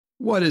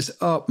What is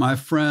up, my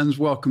friends?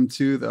 Welcome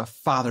to the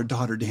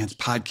Father-Daughter Dance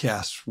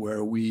podcast,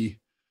 where we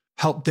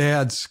help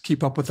dads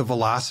keep up with the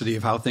velocity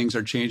of how things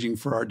are changing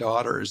for our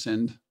daughters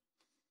and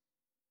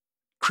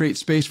create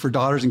space for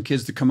daughters and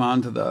kids to come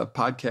on to the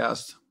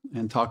podcast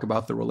and talk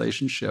about the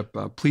relationship.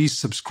 Please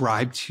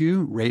subscribe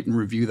to, rate, and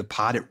review the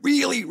pod. It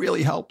really,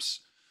 really helps.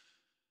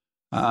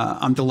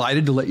 I'm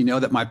delighted to let you know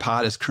that my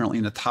pod is currently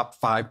in the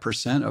top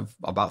 5% of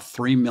about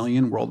 3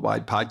 million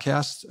worldwide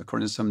podcasts,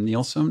 according to some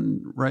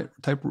Nielsen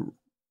type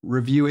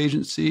review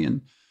agency.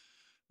 And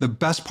the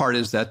best part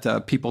is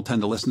that people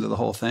tend to listen to the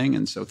whole thing.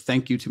 And so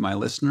thank you to my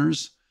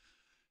listeners.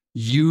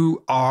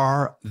 You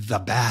are the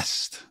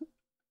best.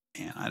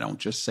 And I don't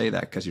just say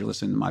that because you're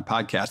listening to my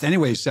podcast.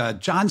 Anyways,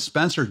 John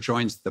Spencer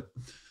joins the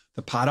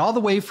pod all the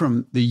way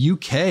from the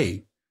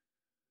UK.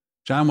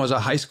 John was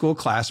a high school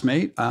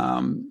classmate.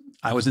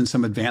 I was in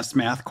some advanced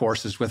math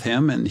courses with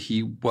him, and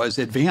he was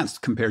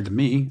advanced compared to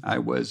me. I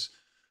was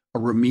a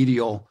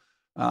remedial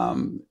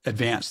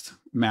advanced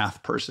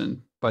math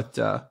person, but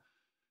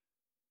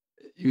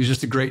he was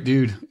just a great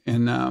dude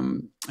in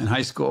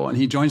high school. And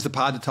he joins the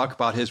pod to talk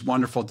about his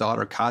wonderful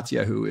daughter,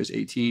 Katya, who is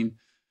 18,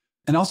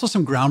 and also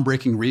some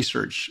groundbreaking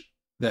research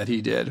that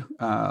he did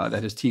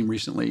that his team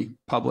recently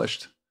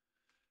published.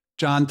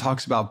 John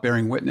talks about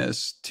bearing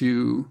witness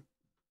to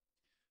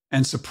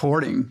and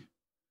supporting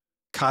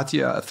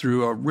Katya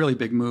through a really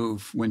big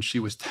move when she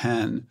was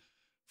 10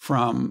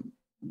 from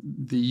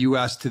the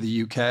US to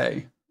the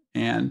UK.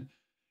 And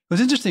it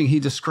was interesting. He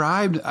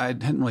described, I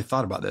hadn't really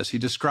thought about this. He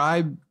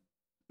described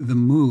the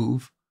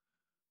move,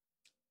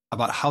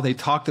 about how they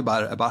talked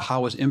about it, about how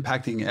it was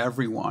impacting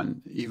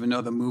everyone, even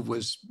though the move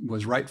was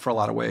right for a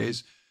lot of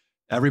ways.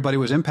 Everybody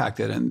was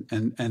impacted,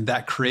 and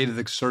that created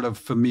a sort of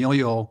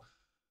familial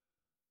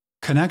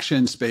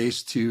connection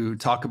space to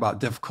talk about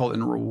difficult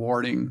and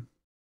rewarding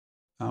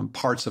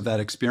parts of that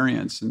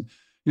experience. And,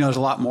 there's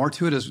a lot more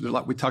to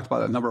it. We talked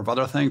about a number of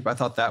other things, but I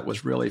thought that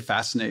was really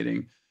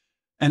fascinating.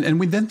 And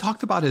we then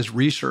talked about his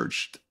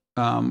research,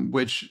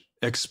 which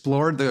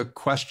explored the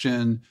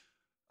question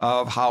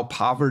of how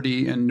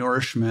poverty and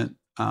nourishment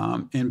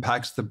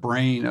impacts the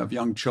brain of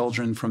young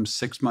children from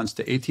 6 months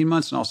to 18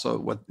 months, and also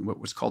what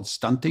was called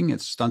stunting.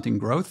 It's stunting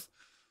growth.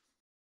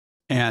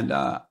 And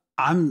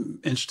I'm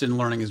interested in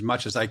learning as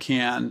much as I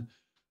can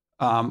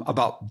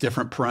about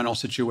different parental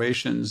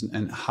situations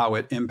and how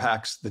it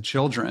impacts the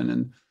children.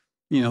 And,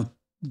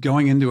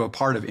 going into a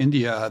part of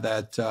India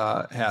that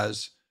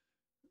has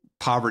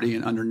poverty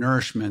and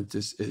undernourishment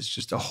is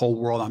just a whole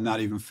world I'm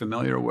not even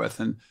familiar with.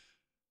 And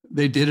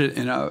they did it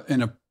in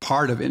a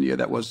part of India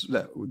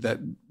that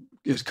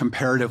is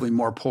comparatively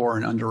more poor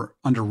and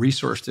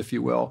under-resourced, if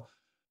you will.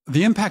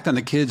 The impact on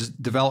the kids'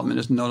 development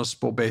is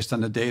noticeable based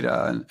on the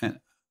data,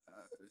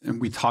 and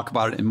we talk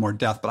about it in more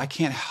depth, but I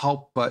can't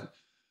help but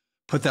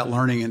put that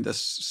learning into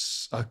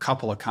a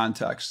couple of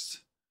contexts,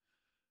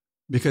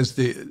 because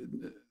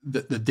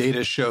the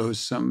data shows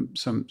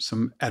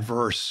some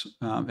adverse,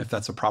 if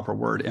that's a proper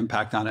word,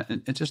 impact on it.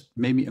 And it just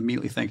made me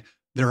immediately think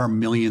there are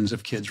millions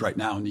of kids right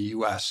now in the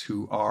US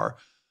who are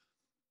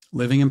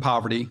living in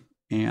poverty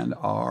and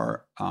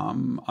are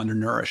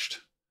undernourished.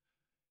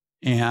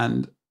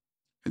 And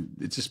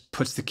it just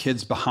puts the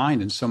kids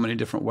behind in so many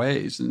different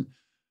ways. And,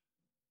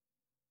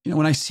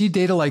 when I see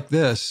data like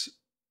this,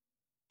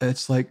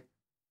 it's like,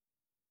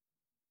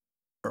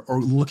 or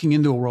looking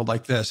into a world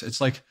like this, it's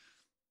like,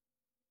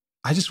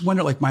 I just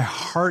wonder, like, my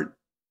heart,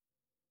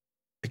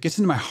 it gets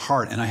into my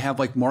heart, and I have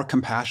like more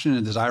compassion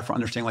and desire for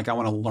understanding. Like, I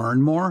want to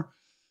learn more.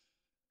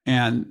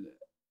 And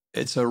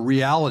it's a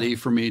reality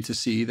for me to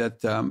see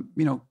that,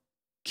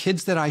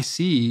 kids that I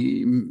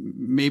see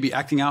maybe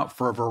acting out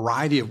for a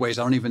variety of ways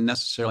I don't even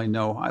necessarily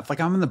know. It's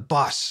like I'm in the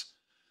bus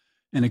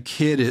and a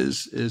kid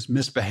is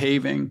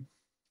misbehaving.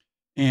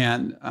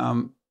 And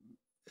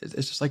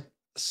it's just like,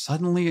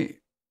 suddenly,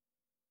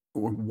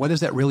 what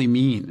does that really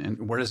mean?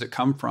 And where does it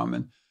come from?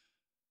 And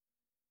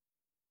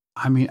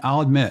I mean,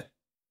 I'll admit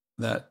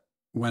that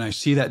when I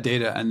see that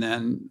data and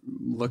then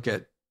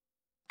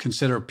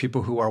consider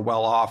people who are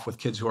well off with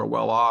kids who are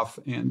well off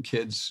and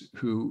kids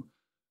who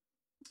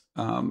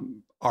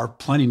are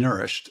plenty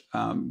nourished,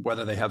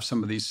 whether they have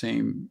some of these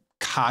same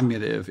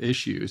cognitive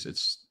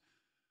issues,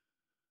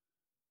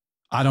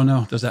 I don't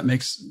know. Does that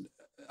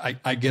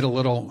I get a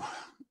little,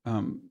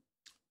 I'm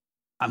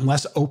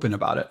less open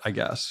about it, I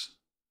guess.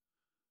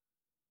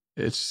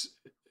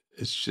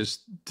 It's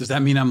just, does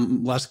that mean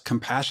I'm less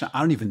compassionate? I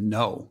don't even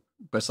know.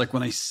 But it's like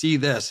when I see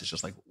this, it's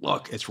just like,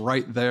 look, it's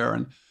right there.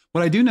 And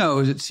what I do know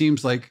is it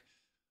seems like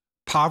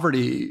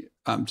poverty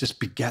just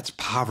begets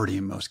poverty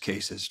in most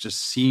cases, just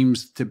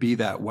seems to be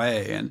that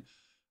way. And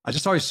I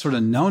just always sort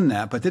of known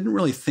that, but didn't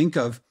really think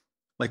of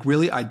like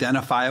really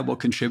identifiable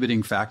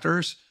contributing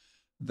factors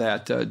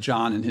that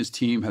John and his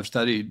team have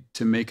studied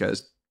to make a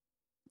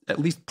at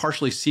least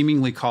partially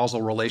seemingly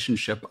causal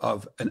relationship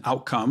of an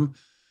outcome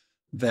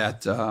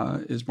that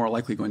is more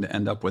likely going to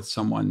end up with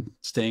someone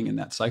staying in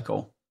that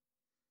cycle.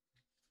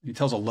 He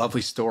tells a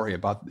lovely story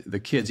about the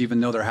kids, even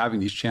though they're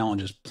having these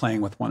challenges, playing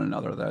with one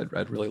another, that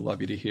I'd really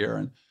love you to hear.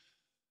 And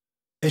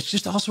it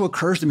just also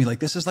occurs to me like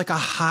this is like a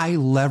high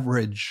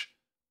leverage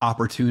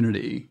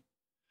opportunity,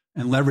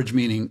 and leverage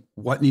meaning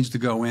what needs to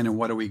go in and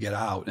what do we get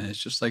out. And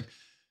it's just like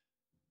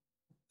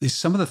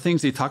some of the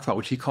things they talked about,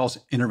 which he calls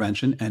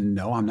intervention. And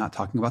no, I'm not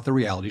talking about the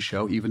reality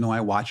show, even though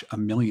I watch a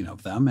million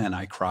of them and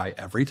I cry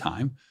every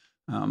time,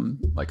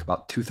 like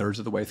about 2/3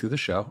 of the way through the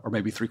show, or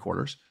maybe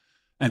 3/4.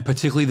 And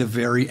particularly the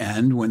very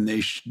end when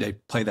they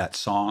play that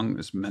song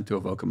that's meant to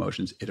evoke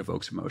emotions, it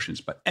evokes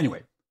emotions. But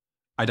anyway,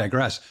 I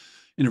digress.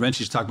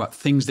 Interventions talk about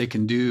things they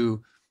can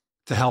do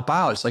to help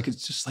out.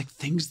 It's just like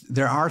things,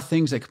 there are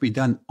things that can be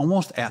done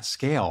almost at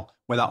scale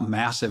without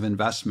massive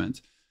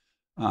investment.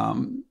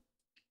 And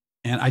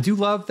I do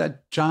love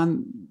that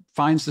John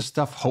finds this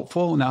stuff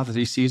hopeful now that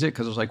he sees it,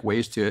 because there's like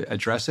ways to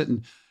address it.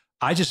 And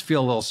I just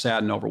feel a little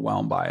sad and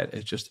overwhelmed by it.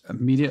 It's just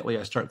immediately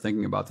I start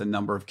thinking about the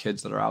number of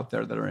kids that are out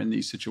there that are in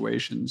these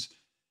situations.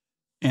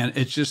 And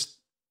it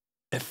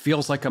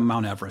feels like a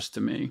Mount Everest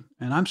to me.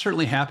 And I'm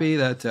certainly happy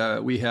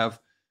that we have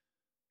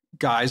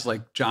guys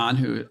like John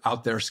who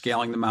out there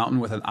scaling the mountain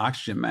with an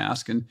oxygen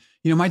mask. And,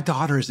 my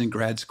daughter is in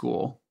grad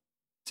school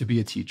to be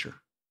a teacher.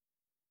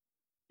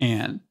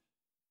 And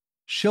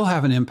she'll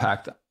have an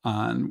impact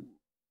on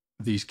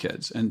these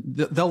kids. And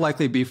they'll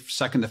likely be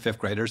 2nd to 5th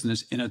graders. And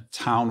it's in a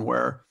town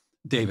where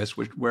Davis,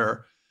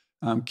 where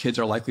kids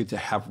are likely to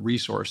have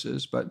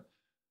resources. But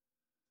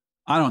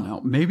I don't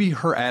know, maybe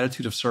her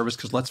attitude of service,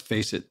 because let's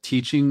face it,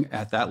 teaching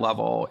at that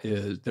level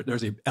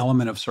there's an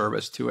element of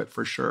service to it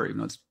for sure, even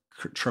though it's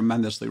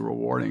tremendously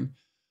rewarding.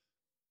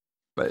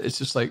 But it's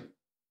just like,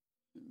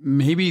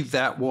 maybe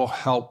that will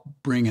help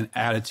bring an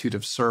attitude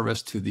of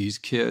service to these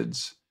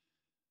kids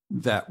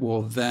that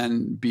will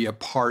then be a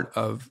part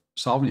of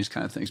solving these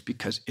kind of things,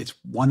 because it's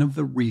one of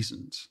the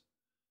reasons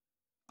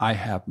I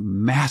have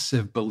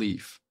massive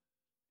belief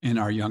in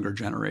our younger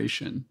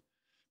generation,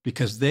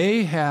 because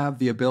they have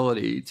the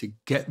ability to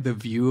get the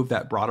view of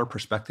that broader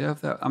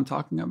perspective that I'm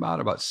talking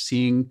about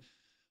seeing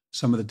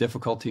some of the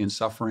difficulty and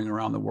suffering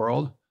around the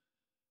world.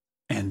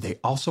 And they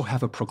also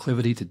have a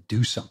proclivity to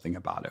do something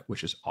about it,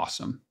 which is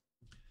awesome.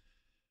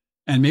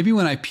 And maybe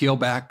when I peel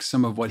back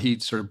some of what he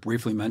sort of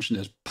briefly mentioned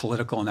as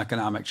political and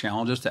economic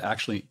challenges to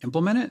actually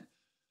implement it,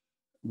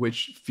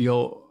 which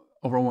feel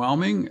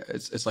overwhelming,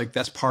 it's like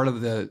that's part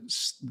of the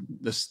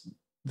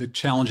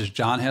challenges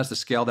John has to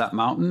scale that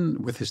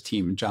mountain with his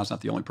team. And John's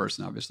not the only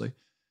person, obviously.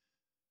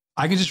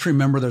 I can just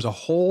remember there's a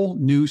whole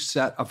new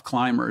set of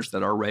climbers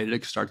that are ready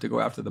to start to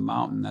go after the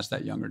mountain. That's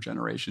that younger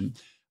generation.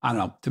 I don't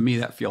know. To me,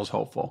 that feels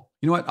hopeful.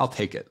 You know what? I'll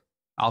take it.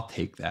 I'll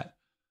take that.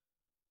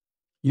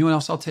 You know what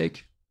else I'll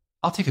take?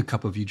 I'll take a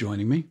couple of you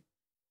joining me.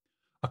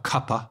 A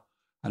couple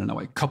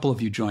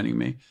of you joining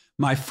me.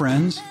 My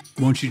friends,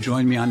 won't you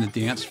join me on the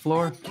dance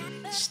floor?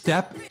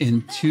 Step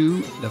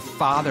into the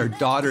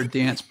Father-Daughter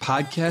Dance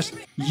Podcast,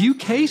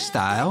 UK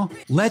style.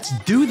 Let's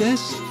do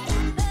this.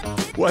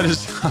 What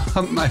is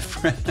up, my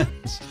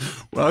friends?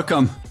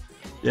 Welcome.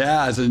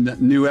 Yeah, it's a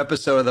new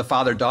episode of the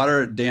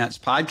Father-Daughter Dance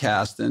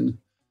Podcast, and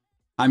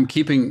I'm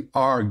keeping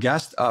our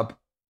guest up.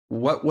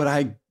 What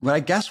I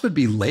guess would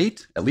be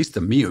late, at least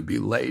to me, it would be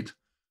late.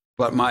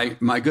 But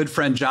my good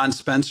friend John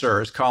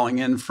Spencer is calling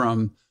in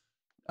from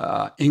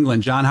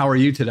England. John, how are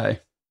you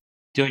today?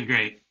 Doing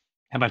great.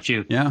 How about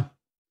you? Yeah,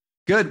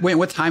 good. Wait,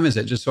 what time is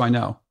it? Just so I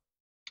know.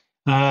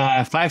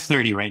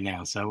 5:30 right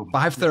now. So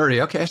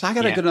 5:30. Okay, so I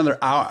got a good another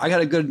hour. I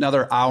got a good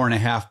another hour and a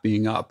half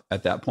being up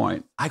at that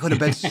point. I go to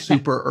bed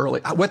super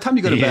early. What time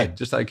do you go to bed?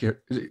 Just like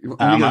here.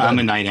 I'm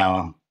a night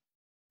owl.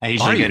 I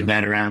usually go to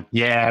bed around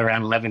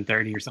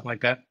 11:30 or something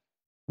like that.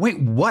 Wait,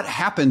 what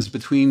happens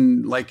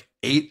between like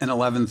 8 and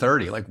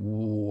 11:30? Like,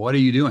 what are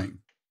you doing?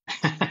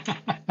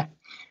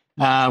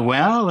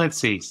 Well, let's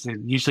see. So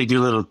usually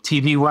do a little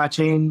TV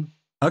watching.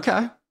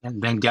 Okay.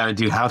 And then got to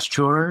do house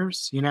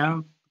chores,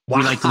 Wow.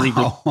 We like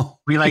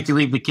to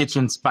leave the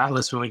kitchen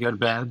spotless when we go to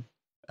bed.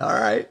 All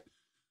right.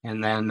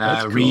 And then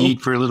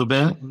read for a little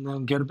bit and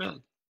then go to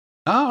bed.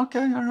 Oh,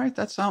 okay. All right.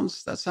 That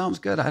sounds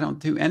good. I don't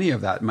do any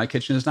of that. My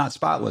kitchen is not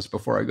spotless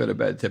before I go to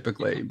bed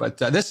typically. But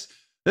this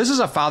is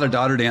a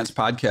Father-Daughter Dance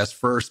podcast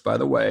first, by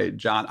the way,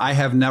 John. I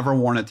have never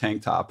worn a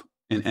tank top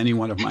in any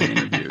one of my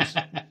interviews.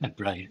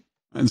 Right.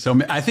 And so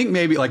I think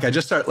maybe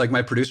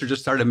my producer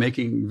just started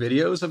making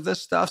videos of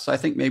this stuff. So I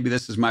think maybe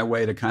this is my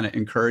way to kind of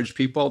encourage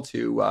people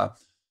to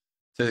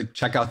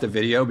check out the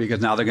video,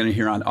 because now they're going to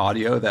hear on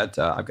audio that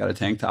I've got a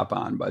tank top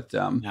on. But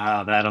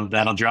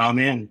that'll draw them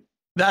in.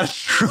 That's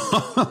true.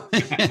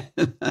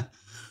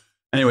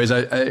 Anyways,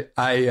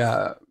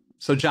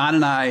 so John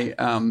and I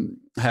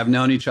have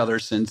known each other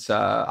since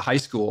high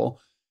school,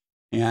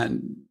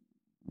 and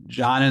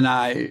John and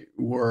I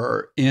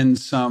were in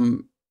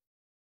some.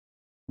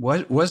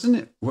 Weren't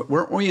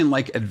we in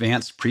like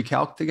advanced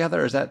pre-calc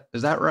together? Is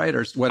that right?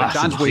 Or what?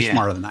 Possibly, John's way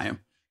smarter than I am.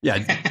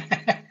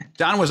 Yeah.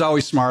 John was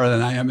always smarter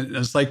than I am. And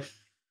it's like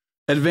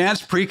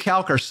advanced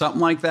pre-calc or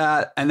something like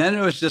that. And then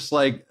it was just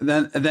like,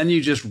 then you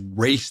just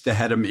raced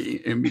ahead of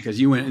me, and because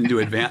you went into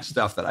advanced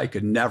stuff that I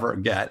could never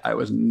get. I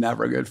was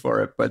never good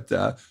for it. But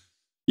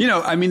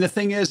I mean, the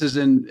thing is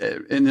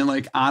in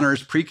like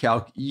honors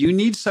pre-calc, you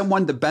need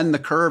someone to bend the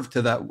curve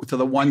to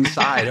the one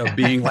side of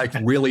being like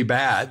really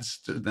bad.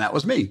 And that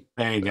was me.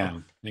 There you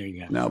go. There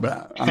you go. No,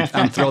 but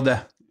I'm thrilled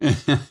to.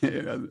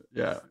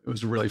 Yeah, it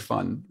was really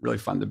fun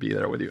to be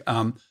there with you.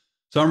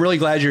 So I'm really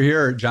glad you're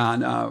here,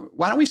 John.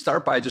 Why don't we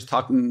start by just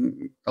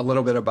talking a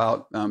little bit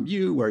about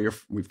you,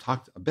 we've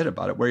talked a bit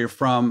about it, where you're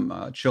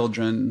from,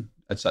 children,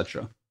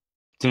 etc.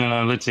 So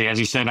let's see. As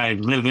you said, I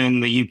live in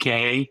the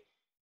UK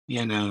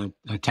in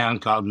a town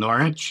called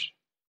Norwich,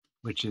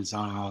 which is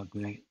on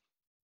the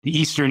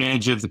eastern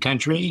edge of the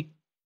country,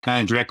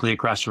 kind of directly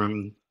across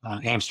from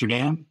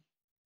Amsterdam.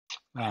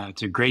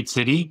 It's a great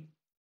city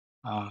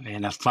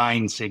and a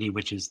fine city,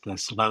 which is the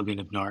slogan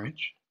of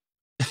Norwich.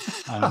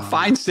 A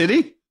fine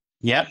city?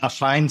 Yep, a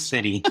fine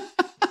city,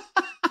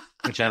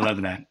 which I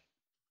love that.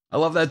 I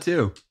love that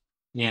too.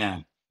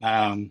 Yeah.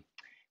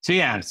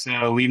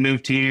 So we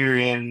moved here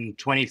in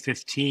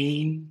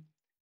 2015.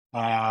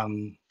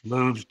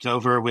 Moved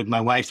over with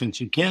my wife and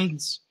 2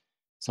 kids.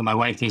 So my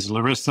wife is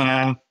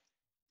Larissa.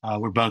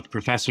 We're both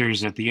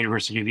professors at the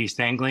University of East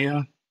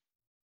Anglia.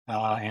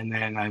 And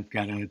then I've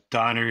got a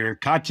daughter,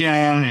 Katya,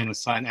 and a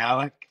son,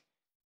 Alec.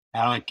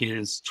 Alec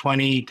is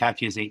 20,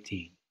 Katya is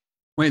 18.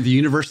 Wait, the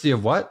University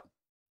of what?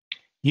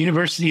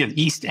 University of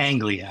East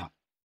Anglia.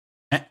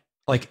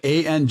 Like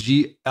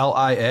Anglia?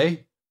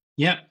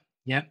 Yep.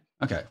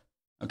 Okay.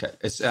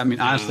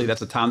 Honestly,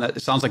 that's a town that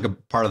it sounds like a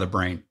part of the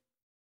brain.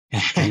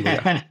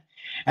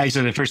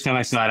 Actually, the first time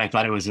I saw it, I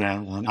thought it was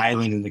an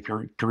island in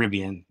the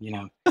Caribbean,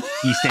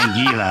 East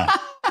Anglia.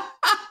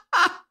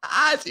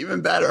 That's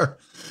even better.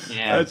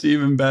 Yeah. That's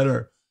even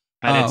better.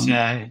 But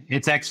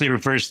it's actually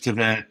refers to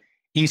the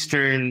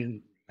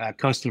eastern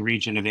coastal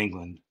region of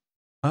England.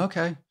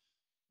 Okay.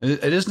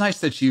 It is nice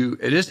that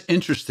it is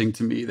interesting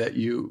to me that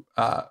you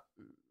are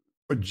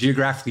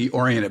geographically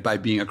oriented by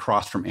being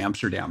across from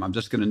Amsterdam. I'm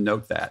just going to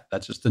note that.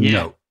 That's just a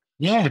note.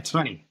 Yeah, it's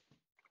funny.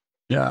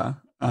 Yeah.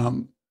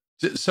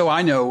 So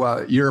I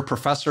know you're a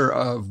professor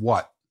of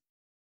what?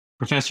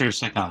 Professor of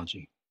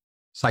psychology.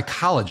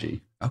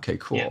 Psychology. Okay,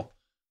 cool. Yeah.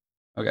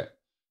 Okay.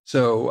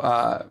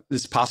 So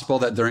it's possible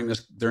that during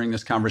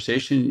this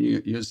conversation,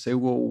 you say,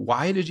 "Well,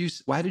 why did you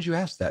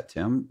ask that,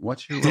 Tim?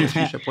 What's your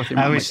relationship with him?"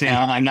 I always say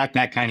I'm not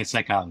that kind of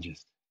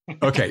psychologist.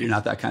 Okay, you're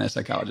not that kind of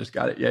psychologist.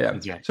 Got it. Yeah.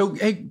 That's right. So,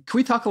 hey, can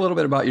we talk a little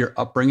bit about your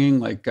upbringing,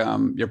 like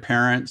your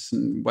parents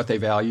and what they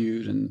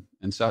valued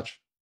and such?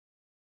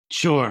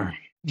 Sure.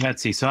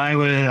 Let's see. So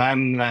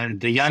I'm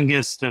the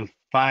youngest of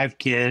 5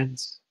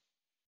 kids.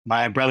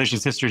 My brothers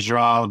and sisters are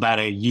all about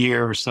a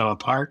year or so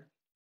apart,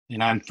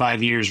 and I'm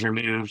 5 years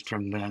removed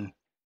from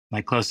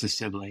my closest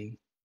sibling.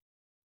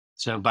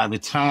 So by the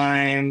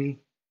time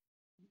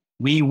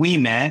we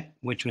met,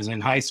 which was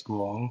in high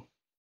school,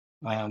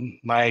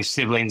 my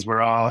siblings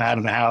were all out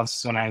of the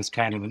house, and I was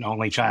kind of an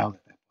only child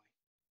at that point.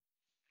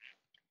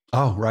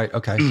 Oh, right.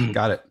 Okay,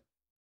 got it.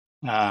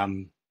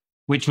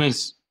 Which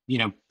was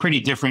pretty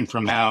different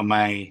from how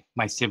my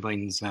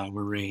siblings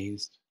were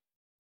raised.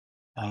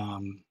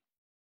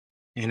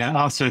 And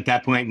also at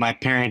that point, my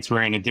parents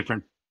were in a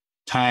different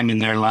time in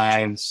their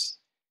lives.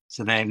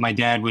 So my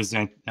dad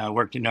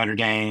worked at Notre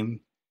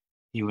Dame.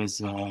 He was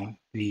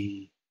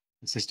the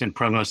assistant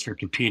provost for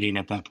computing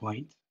at that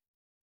point.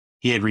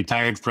 He had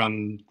retired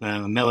from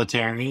the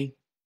military.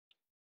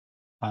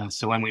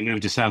 So when we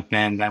moved to South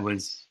Bend,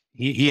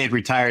 he had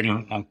retired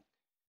a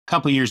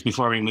couple of years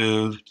before we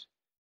moved,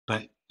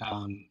 but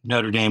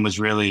Notre Dame was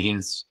really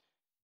his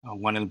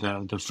one of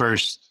the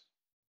first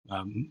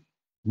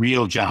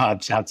real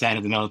jobs outside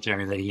of the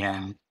military that he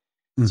had.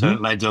 Mm-hmm. So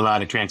it led to a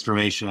lot of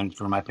transformation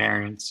for my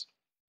parents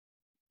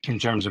in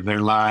terms of their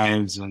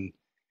lives, and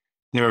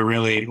they were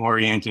really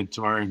oriented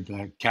toward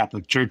the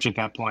Catholic Church at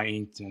that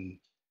point, and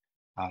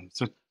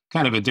so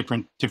kind of a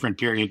different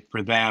period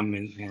for them,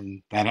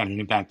 and that had an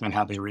impact on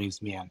how they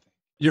raised me, I think.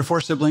 Your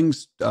 4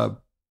 siblings,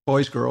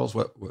 boys, girls,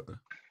 what?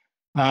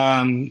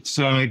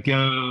 So it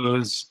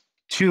goes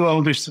 2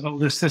 older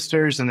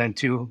sisters and then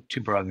two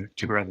brothers.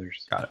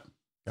 Got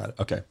it.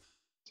 Okay.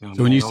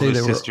 So when you say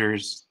they were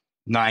sisters,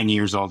 9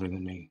 years older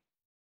than me.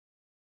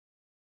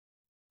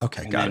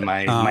 Okay, and got then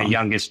it. My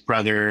youngest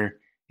brother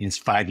is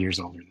 5 years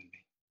older than me.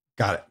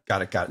 Got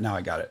it. Now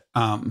I got it.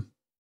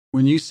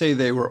 When you say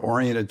they were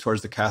oriented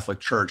towards the Catholic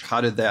Church, how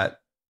did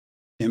that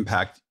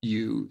impact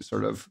you,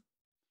 sort of,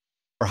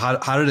 or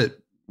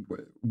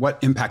what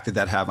impact did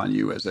that have on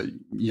you as a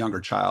younger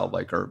child,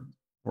 like, or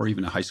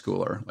even a high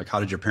schooler? Like, how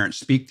did your parents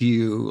speak to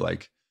you?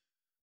 Like,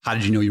 how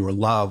did you know you were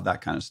loved? That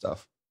kind of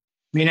stuff.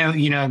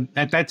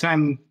 At that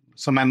time,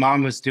 so my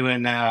mom was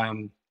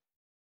doing,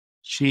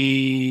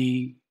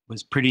 she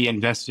was pretty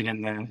invested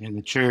in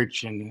the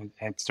church and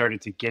had started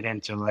to get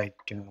into like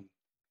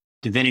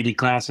divinity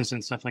classes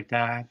and stuff like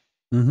that.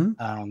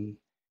 Mm-hmm.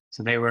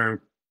 So they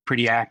were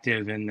pretty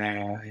active in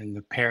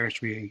the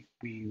parish we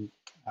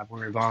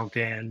were involved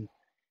in.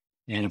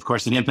 And of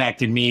course, it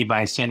impacted me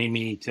by sending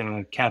me to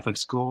a Catholic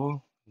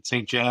school at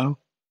St. Joe.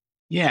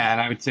 Yeah,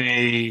 and I would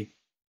say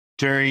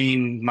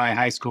during my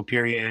high school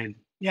period,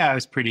 I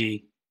was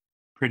pretty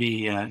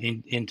pretty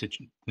into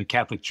the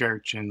Catholic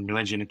Church and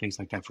religion and things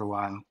like that for a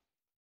while.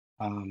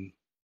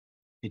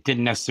 It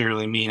didn't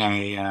necessarily mean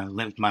I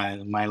lived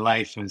my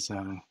life as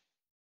a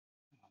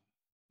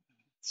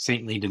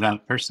saintly,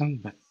 devout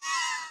person,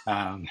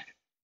 um,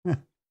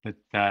 but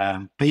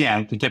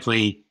yeah,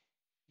 definitely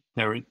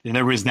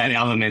there was that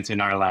element in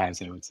our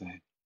lives, I would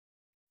say.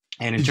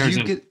 And in Did terms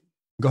you of, get,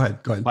 go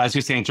ahead, go ahead. well, I was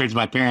just saying, in terms of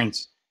my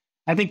parents,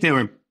 I think they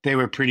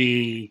were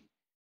pretty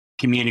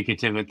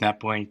communicative at that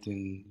point,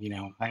 and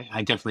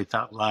I definitely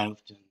felt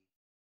loved, and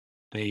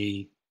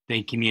they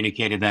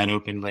communicated that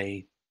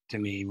openly to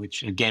me,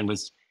 which again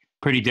was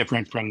pretty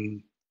different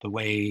from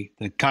the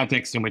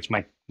context in which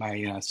my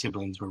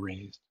siblings were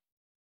raised,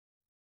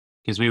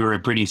 because we were a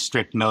pretty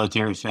strict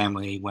military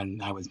family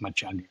when I was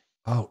much younger.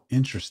 Oh,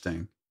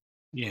 interesting.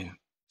 Yeah.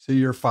 So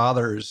your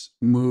father's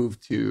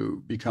moved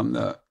to become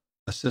the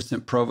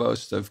assistant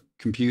provost of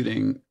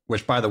computing,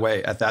 which, by the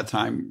way, at that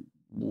time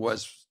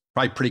was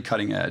probably pretty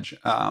cutting edge.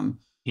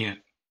 Yeah.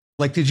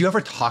 Like, did you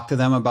ever talk to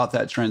them about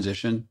that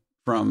transition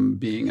from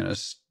being in a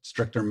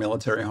stricter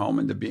military home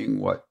into being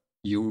what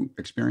you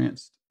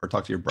experienced, or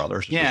talk to your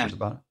brothers or sisters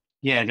about it?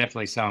 Yeah,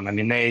 definitely some. I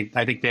mean, I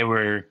think it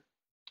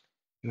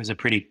was a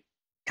pretty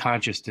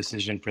conscious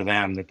decision for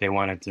them that they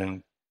wanted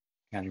to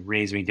kind of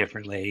raise me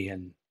differently.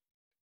 And,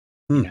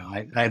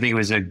 I think it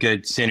was a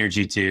good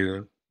synergy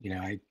too.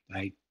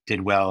 I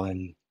did well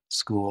in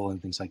school and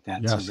things like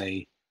that. Yes. So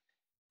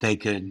they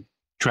could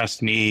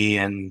trust me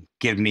and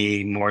give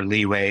me more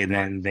leeway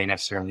than they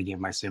necessarily give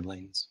my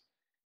siblings.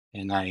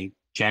 And I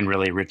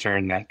generally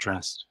returned that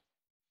trust.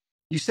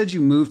 You said you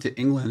moved to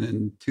England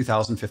in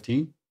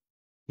 2015?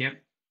 Yep.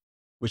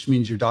 Which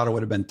means your daughter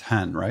would have been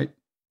 10, right?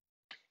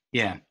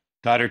 Yeah.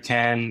 Daughter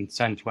 10,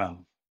 son 12.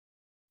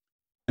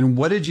 And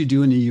what did you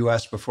do in the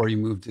US before you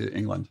moved to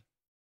England?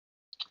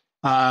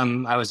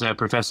 I was a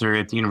professor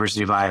at the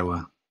University of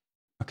Iowa.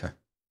 Okay.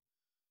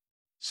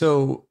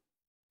 So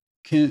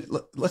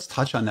let's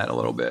touch on that a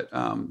little bit.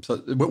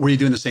 So were you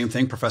doing the same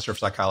thing, professor of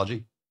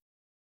psychology?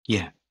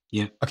 Yeah.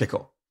 Yeah. Okay,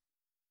 cool.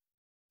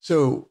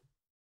 So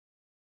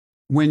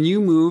when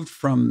you moved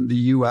from the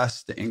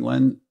US to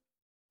England,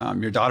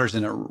 your daughter's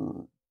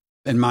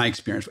in my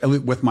experience,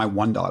 with my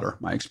one daughter,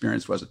 my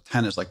experience was at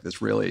 10 is like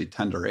this really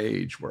tender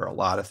age where a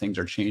lot of things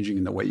are changing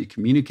and the way you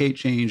communicate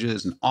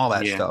changes and all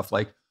that stuff.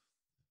 Like,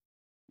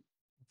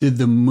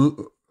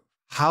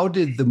 how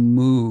did the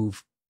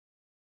move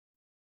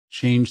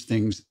change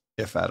things,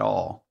 if at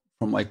all,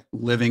 from like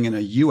living in a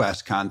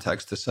US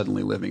context to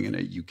suddenly living in a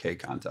UK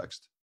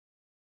context?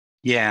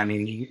 Yeah. I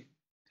mean,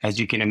 as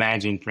you can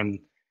imagine, from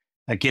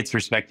a kid's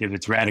perspective,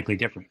 it's radically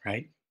different,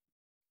 right?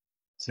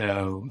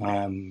 So,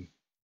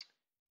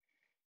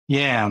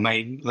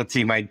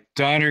 my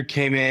daughter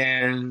came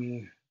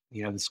in,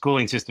 the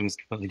schooling system is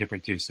completely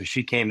different too. So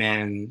she came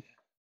in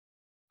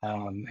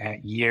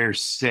at year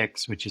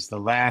 6, which is the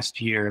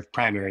last year of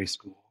primary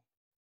school.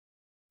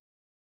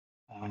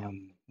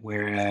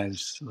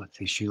 Whereas, let's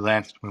see, she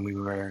left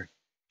when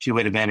she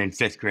would have been in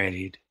 5th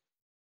grade.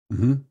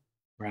 Mm-hmm.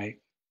 Right.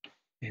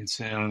 And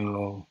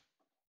so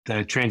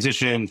the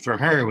transition for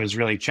her was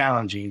really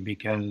challenging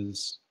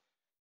because,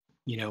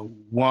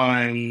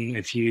 one,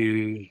 if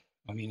you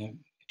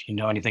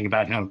know anything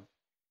about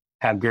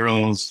how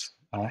girls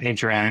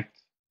interact,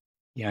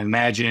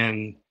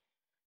 imagine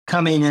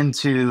coming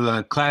into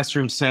a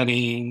classroom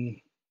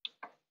setting.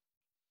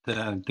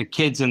 The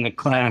kids in the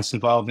class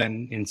have all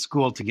been in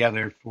school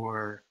together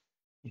for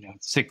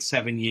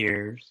 6-7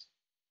 years,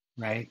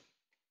 right?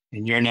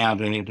 And you're now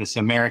this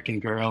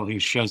American girl who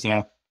shows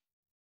up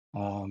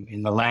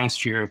in the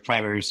last year of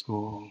primary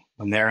school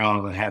when they're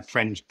all have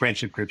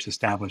friendship groups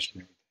established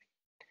and everything.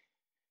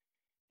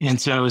 And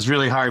so it was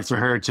really hard for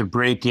her to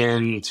break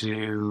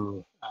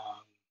into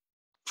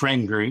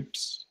friend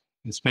groups,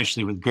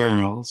 especially with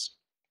girls.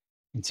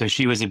 And so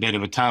she was a bit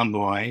of a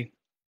tomboy.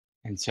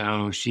 And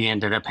so she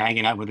ended up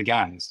hanging out with the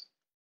guys.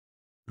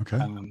 Okay.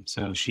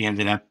 So she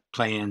ended up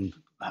playing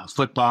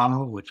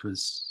football, which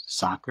was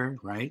soccer,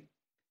 right?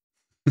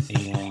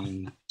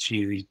 And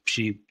she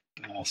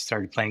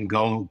started playing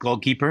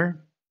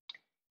goalkeeper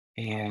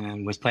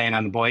and was playing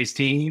on the boys'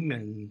 team,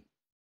 and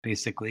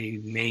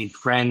basically made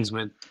friends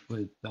with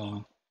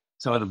some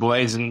of the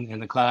boys in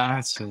the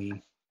class,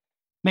 and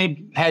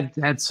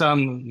had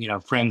some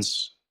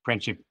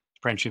friendships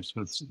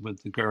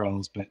with the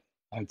girls, but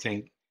I would say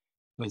it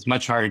was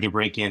much harder to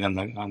break in on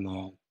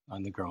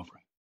the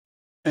girlfriend.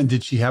 And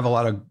did she have a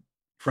lot of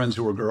friends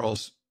who were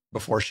girls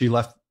before she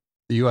left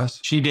the US?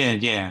 She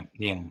did, yeah.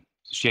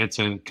 She had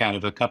some kind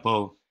of a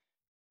couple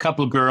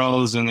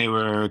girls, and they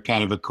were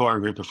kind of a core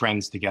group of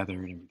friends together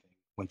and everything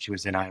when she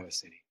was in Iowa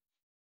City.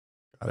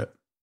 Got it.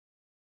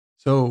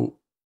 So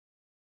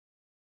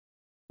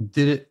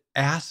did it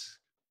ask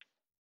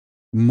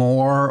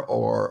more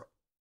or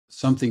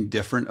something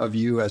different of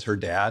you as her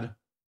dad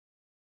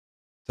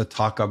to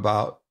talk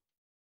about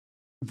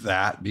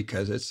that?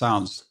 Because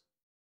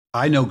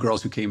I know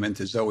girls who came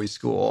into Zoe's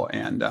school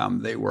and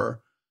they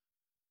were,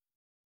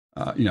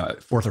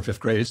 4th or 5th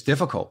grade. It's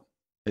difficult.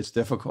 It's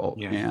difficult.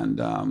 Yeah. And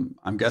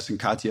I'm guessing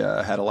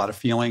Katya had a lot of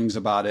feelings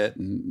about it.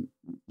 And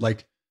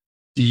like,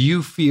 do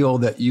you feel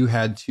that you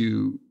had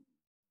to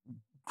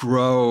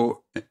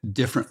grow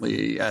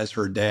differently as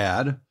her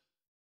dad?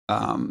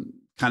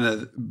 Kind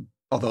of,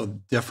 although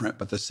different,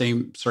 but the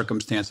same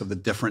circumstance of the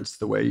difference,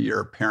 the way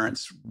your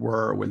parents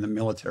were when the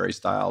military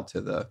style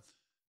to the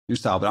new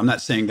style. But I'm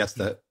not saying that's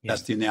the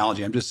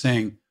analogy. I'm just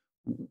saying,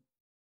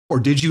 or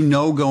did you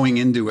know going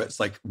into it, it's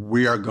like,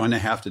 we are going to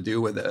have to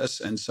deal with this.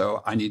 And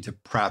so I need to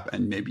prep.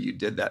 And maybe you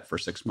did that for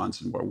 6 months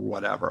and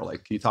whatever.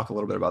 Like, can you talk a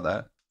little bit about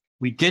that?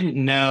 We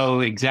didn't know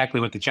exactly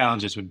what the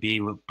challenges would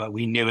be, but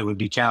we knew it would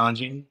be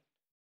challenging.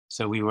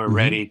 So we were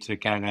ready to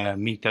kind of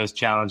meet those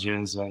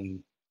challenges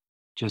and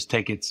just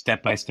take it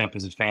step by step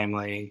as a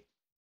family.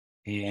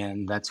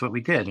 And that's what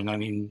we did. And I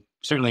mean,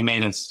 certainly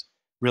made us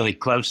really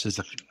close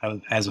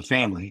as a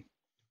family,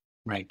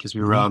 right? Because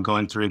we were all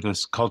going through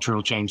this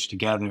cultural change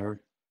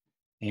together.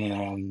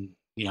 And,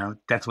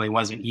 definitely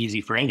wasn't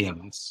easy for any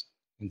of us.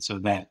 And so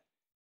that,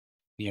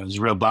 it was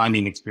a real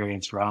bonding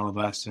experience for all of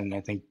us. And I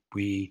think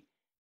we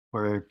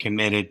were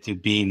committed to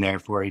being there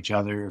for each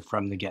other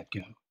from the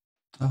get-go.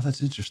 Oh,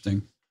 that's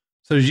interesting.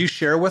 So did you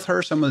share with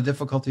her some of the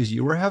difficulties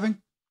you were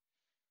having?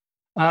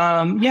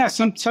 Yeah,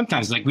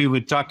 sometimes like we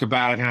would talk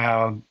about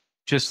how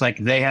just like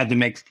they had to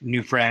make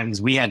new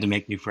friends, we had to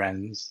make new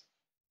friends,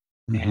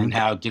 and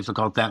how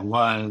difficult that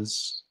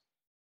was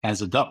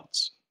as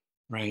adults,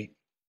 right?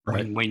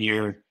 Right. When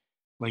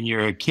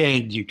you're a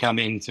kid, you come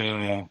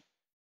into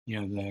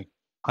the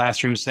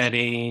classroom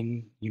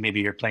setting.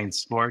 You're playing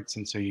sports,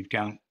 and so you've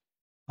got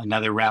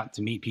another route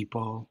to meet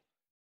people.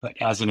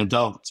 But as an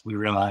adult, we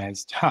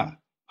realized,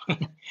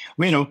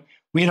 we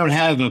don't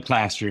have a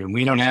classroom.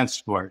 We don't have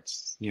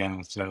sports,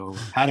 so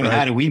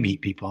how do we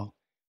meet people?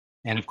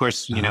 And of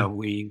course,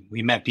 we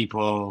met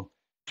people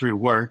through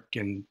work,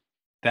 and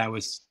that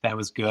was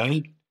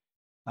good.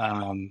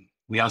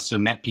 We also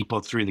met people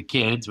through the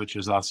kids, which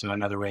was also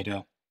another way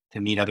to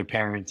meet other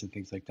parents and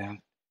things like that.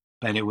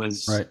 But it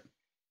was,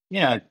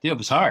 it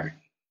was hard,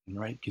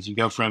 right? Because you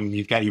go from,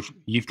 you've got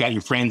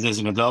your friends as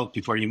an adult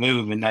before you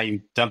move, and now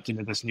you dumped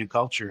into this new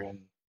culture. And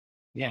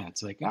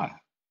it's like,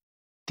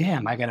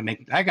 damn, I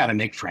gotta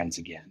make friends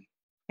again.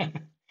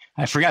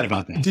 I forgot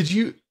about that. Did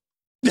you,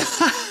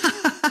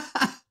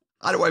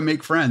 how do I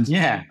make friends?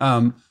 Yeah.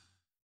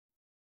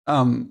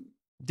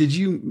 Did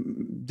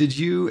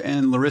you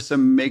and Larissa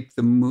make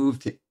the move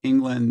to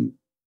England?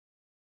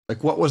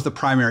 Like, what was the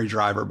primary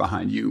driver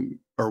behind you,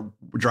 or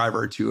driver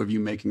or two of you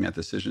making that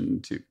decision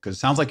to? Because it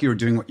sounds like you were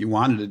doing what you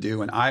wanted to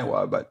do in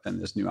Iowa, but then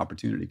this new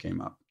opportunity came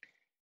up.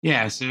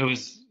 Yeah, so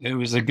it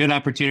was a good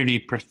opportunity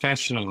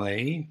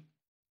professionally.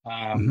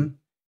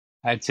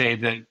 I'd say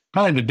that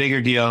probably the bigger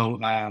deal.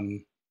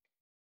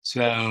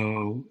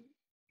 So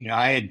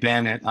I had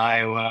been at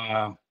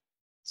Iowa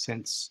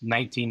since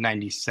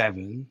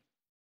 1997.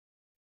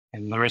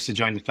 And Larissa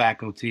joined the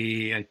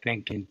faculty, I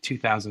think, in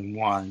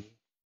 2001.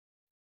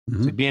 So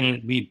we've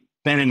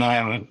been in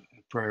Iowa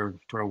for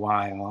a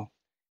while.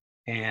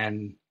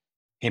 And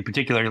in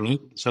particular,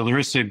 so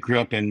Larissa grew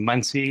up in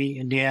Muncie,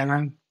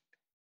 Indiana.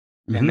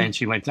 And then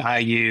she went to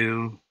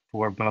IU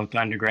for both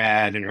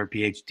undergrad and her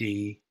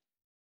PhD.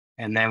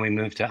 And then we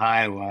moved to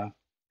Iowa.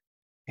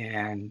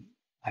 And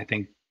I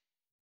think,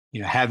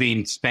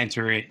 having spent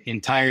her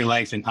entire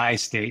life in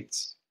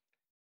I-states,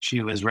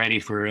 she was ready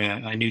for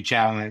a new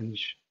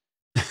challenge.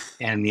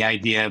 And the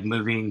idea of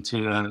moving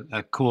to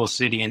a cool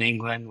city in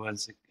England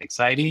was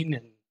exciting.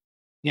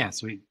 And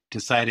so we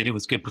decided it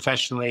was good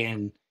professionally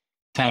and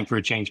time for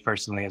a change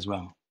personally as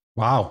well.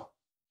 Wow.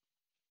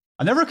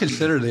 I never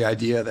considered the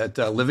idea that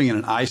living in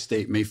an I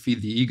state may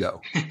feed the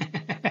ego.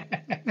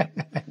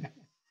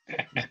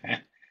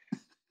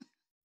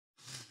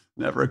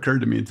 Never occurred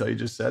to me until you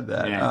just said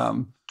that. Yeah.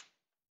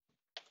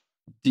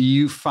 Do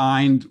you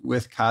find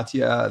with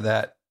Katya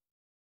that,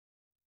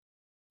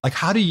 like,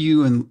 how do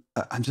you, and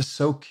I'm just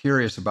so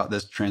curious about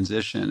this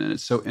transition, and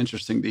it's so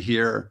interesting to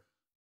hear.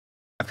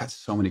 I've got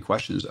so many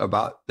questions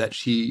about that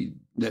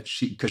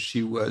because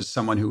she was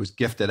someone who was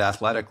gifted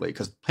athletically,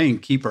 because playing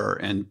keeper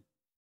in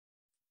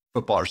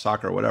football or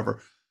soccer or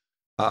whatever,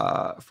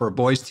 for a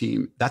boys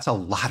team, that's a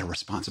lot of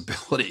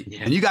responsibility.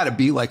 Yeah. And you got to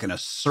be like an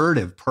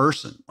assertive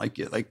person. Like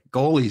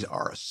goalies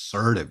are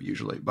assertive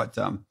usually, but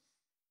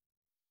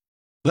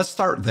let's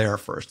start there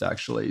first,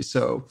 actually.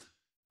 So,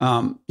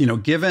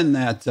 given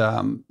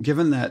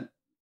that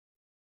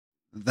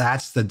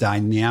that's the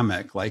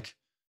dynamic, like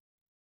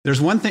there's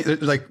one thing,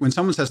 like when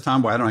someone says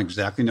tomboy, I don't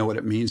exactly know what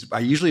it means. I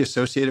usually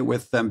associate it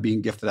with them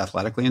being gifted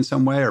athletically in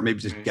some way, or maybe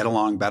just get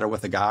along better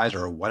with the guys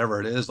or whatever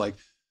it is. Like,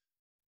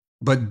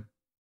 but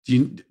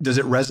does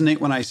it resonate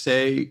when I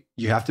say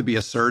you have to be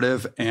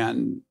assertive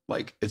and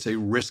like it's a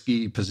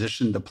risky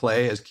position to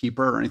play as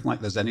keeper or anything like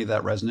that? Does any of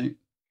that resonate?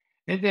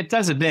 It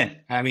does a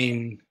bit. I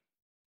mean,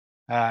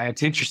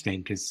 it's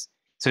interesting because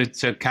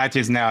so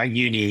Katya's now at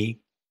uni,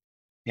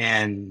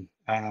 and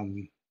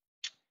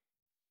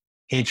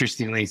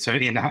interestingly, so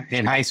in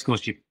high school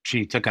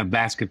she took up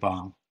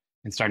basketball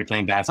and started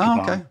playing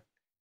basketball. Oh, okay.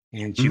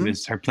 And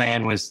her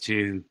plan was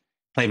to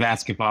play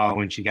basketball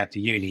when she got to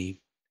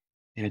uni.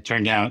 And it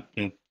turned out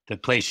that the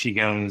place she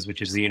goes,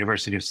 which is the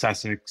University of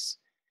Sussex,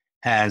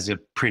 has a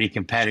pretty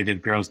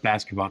competitive girls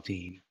basketball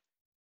team.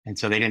 And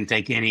so they didn't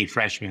take any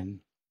freshmen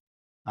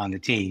on the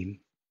team.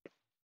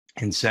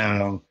 And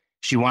so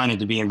she wanted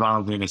to be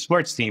involved in a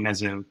sports team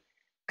as a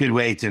good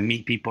way to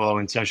meet people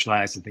and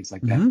socialize and things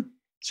like that. Mm-hmm.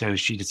 So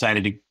she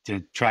decided to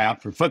try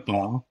out for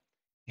football,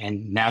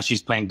 and now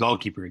she's playing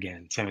goalkeeper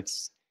again. So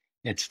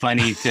it's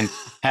funny to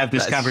have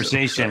this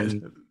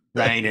conversation, so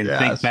right? And yes.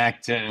 think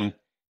back to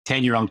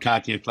 10-year-old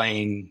Katya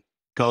playing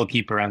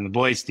goalkeeper on the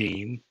boys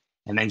team,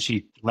 and then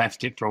she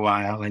left it for a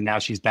while, and now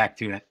she's back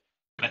to it,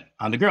 but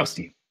on the girls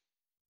team.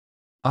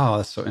 Oh,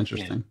 that's so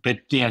interesting. Yeah. But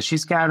yeah,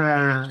 she's got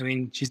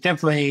she's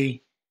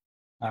definitely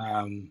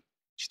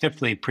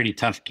a pretty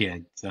tough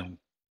kid. So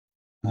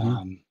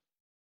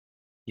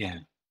yeah,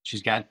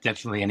 she's got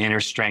definitely an inner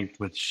strength,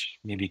 which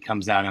maybe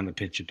comes out on the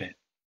pitch a bit.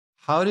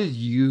 How did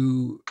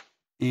you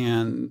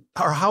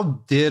how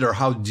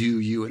do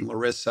you and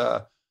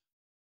Larissa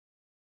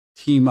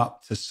team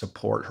up to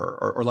support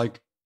her? Or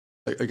like,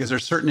 is there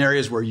certain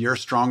areas where you're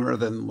stronger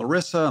than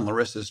Larissa and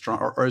Larissa is strong?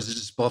 Or is it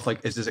just both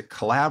like, is it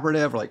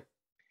collaborative? Or like,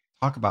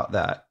 talk about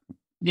that.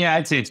 Yeah,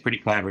 I'd say it's pretty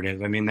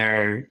collaborative. I mean,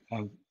 there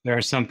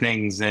are some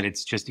things that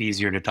it's just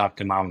easier to talk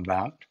to mom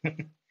about.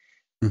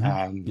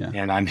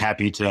 And I'm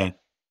happy to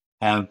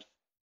have,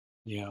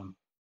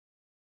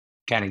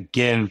 kind of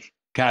give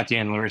Katya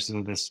and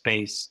Larissa the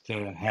space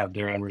to have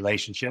their own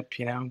relationship,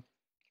 And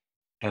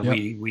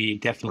we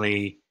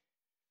definitely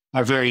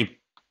are very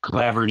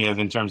collaborative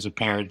in terms of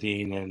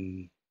parenting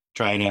and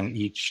try to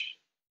each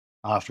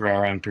offer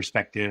our own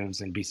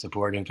perspectives and be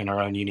supportive in our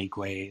own unique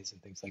ways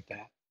and things like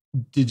that.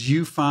 Did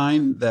you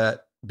find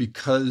that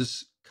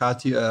because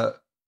Katya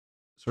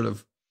sort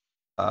of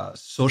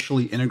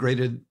socially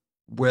integrated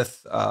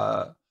with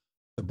the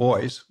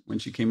boys when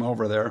she came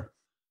over there,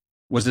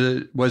 was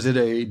it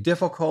a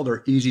difficult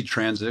or easy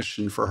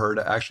transition for her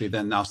to actually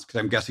then now, because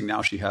I'm guessing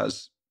now she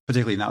has,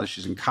 particularly now that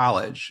she's in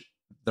college,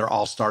 they're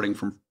all starting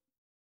from,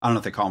 I don't know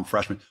if they call them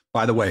freshmen.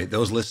 By the way,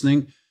 those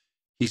listening,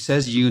 he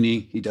says uni,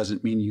 he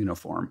doesn't mean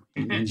uniform.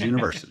 He means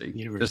university,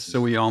 just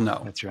so we all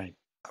know. That's right.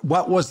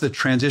 What was the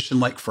transition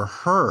like for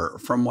her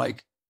from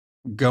like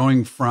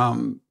going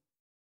from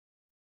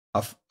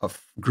a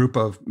group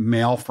of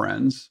male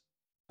friends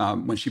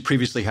when she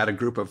previously had a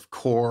group of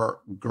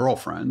core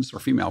girlfriends or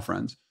female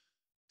friends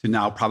to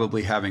now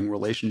probably having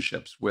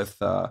relationships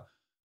with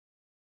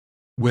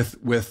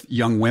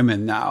young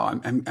women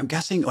now? I'm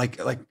guessing like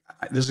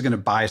this is going to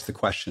bias the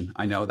question.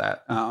 I know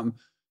that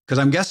because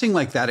I'm guessing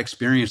like that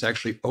experience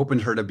actually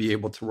opened her to be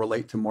able to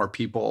relate to more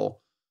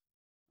people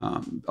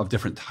of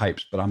different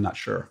types, but I'm not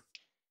sure.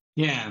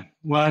 Yeah.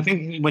 Well, I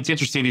think what's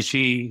interesting is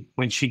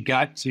when she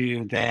got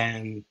to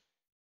then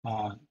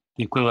the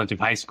equivalent of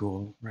high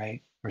school,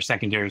 right, or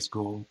secondary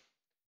school,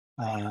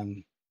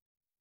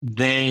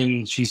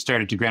 then she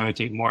started to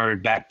gravitate more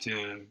back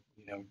to,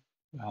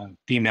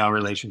 female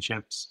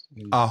relationships.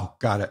 Oh,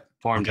 got it.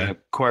 Formed a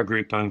core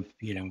group of,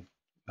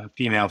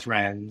 female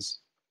friends.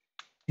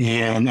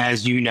 And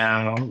as you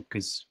know,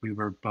 because we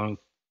were both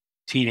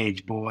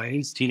teenage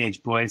boys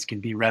can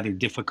be rather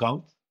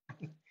difficult.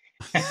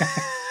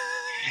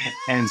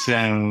 And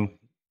so,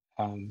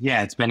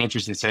 it's been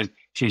interesting. So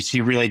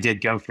she really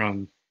did go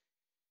from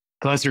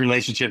closer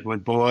relationship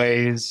with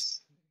boys,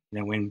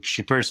 when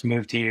she first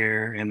moved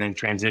here, and then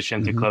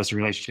transitioned to closer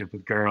relationship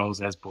with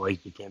girls as boys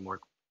became more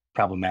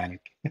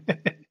problematic.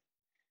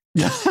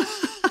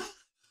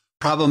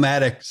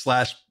 Problematic /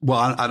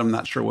 well, I'm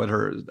not sure what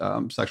her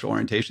sexual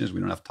orientation is. We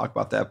don't have to talk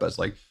about that, but it's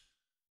like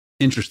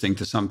interesting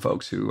to some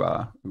folks who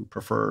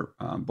prefer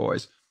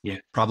boys. Yeah.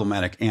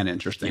 Problematic and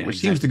interesting, which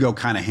seems to go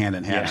kind of hand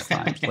in hand at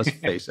times. Let's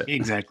face it.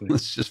 Exactly.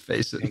 Let's just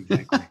face it.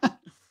 Exactly.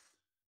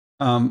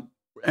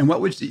 And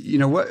what would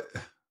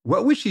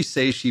what would she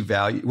say she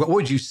valued? What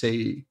would you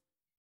say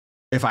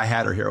if I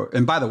had her here?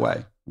 And by the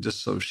way,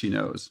 just so she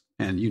knows,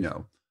 and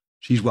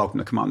she's welcome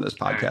to come on this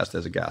podcast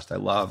as a guest. I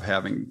love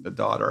having the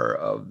daughter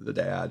of the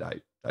dad.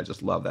 I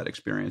just love that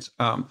experience.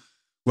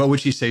 What would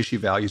she say she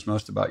values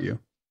most about you?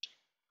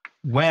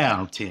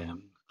 Well,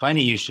 Tim,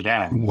 funny you should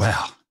ask.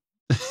 Well,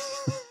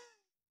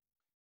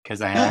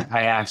 because I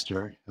asked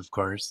her, of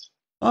course.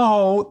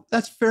 Oh,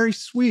 that's very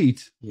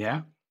sweet.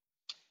 Yeah.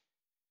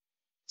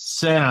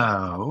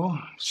 So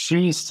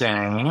she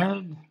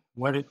said,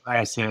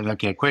 I said,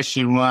 okay,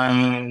 question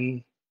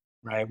one,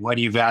 right? What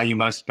do you value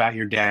most about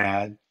your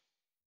dad?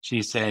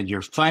 She said,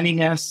 your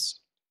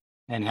funniness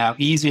and how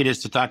easy it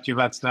is to talk to you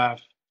about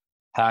stuff.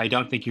 How I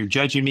don't think you're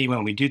judging me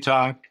when we do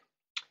talk.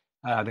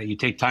 That you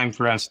take time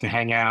for us to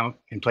hang out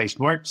and play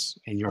sports,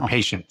 and you're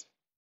patient.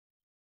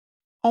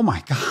 Oh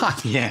my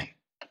God. Yeah.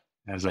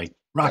 I was like,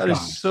 rock on. That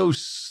is so,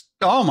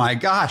 oh my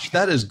gosh,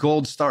 that is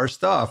gold star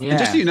stuff. Yeah. And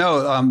just so you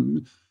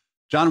know,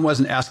 John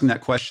wasn't asking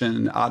that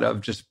question out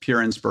of just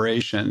pure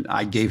inspiration.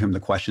 I gave him the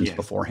questions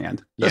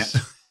beforehand. Yeah.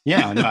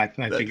 Yeah. No, I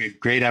think a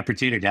great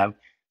opportunity to have.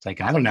 It's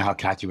like, I don't know how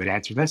Katya would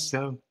answer this,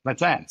 so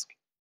let's ask.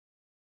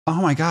 Oh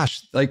my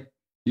gosh. Like,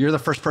 You're the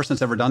first person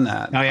that's ever done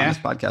that Oh on yeah. this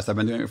podcast. I've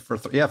been doing it for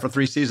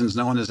 3 seasons.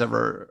 No one has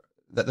ever.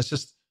 That's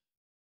just.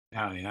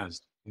 Oh yeah.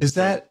 Is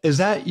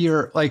that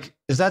your like?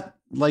 Is that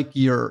like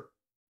your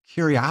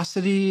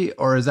curiosity,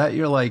 or is that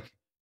your like?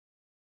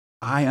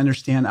 I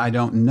understand. I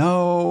don't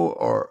know,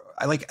 or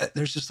I like.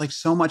 There's just like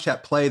so much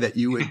at play that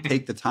you would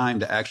take the time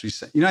to actually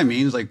say. You know what I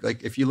mean? It's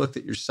like if you looked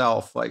at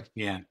yourself, like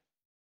Yeah.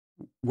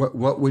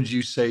 what would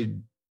you say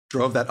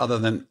drove that? Other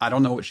than I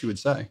don't know what she would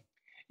say.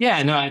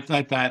 Yeah. No, I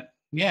thought that.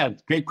 Yeah,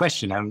 great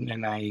question.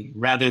 And I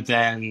rather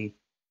than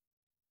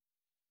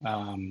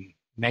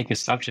make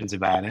assumptions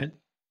about it,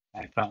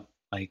 I felt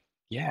like,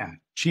 yeah,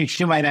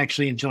 she might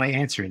actually enjoy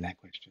answering that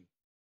question.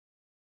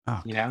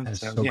 Oh, You God, know, that is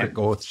so so yeah. great.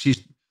 Well,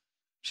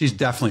 she's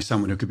definitely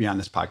someone who could be on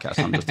this podcast.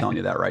 I'm just telling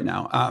you that right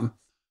now.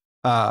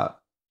 Uh,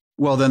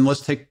 well, then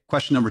let's take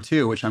question number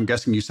 2, which I'm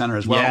guessing you sent her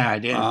as well. Yeah, I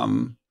did.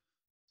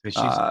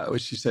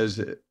 Which she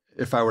says,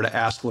 if I were to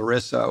ask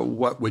Larissa,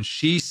 what would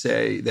she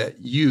say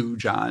that you,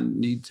 John,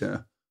 need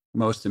to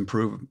most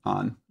improve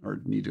on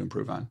or need to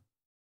improve on?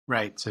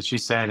 Right. So she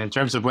said, in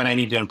terms of what I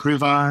need to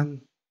improve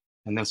on,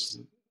 and this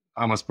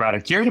almost brought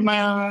a tear to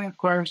my eye, of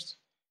course.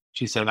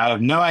 She said, I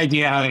have no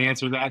idea how to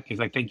answer that because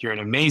I think you're an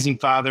amazing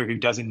father who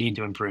doesn't need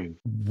to improve.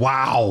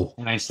 Wow.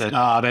 And I said,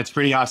 oh, that's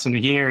pretty awesome to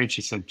hear. And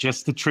she said,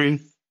 just the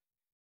truth.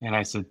 And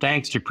I said,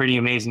 thanks. You're pretty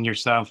amazing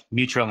yourself.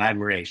 Mutual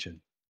admiration.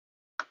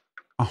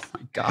 Oh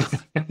my God.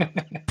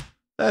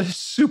 That is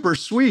super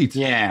sweet.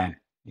 Yeah.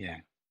 Yeah.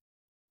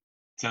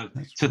 So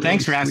That's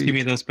thanks for really asking sweet.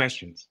 me those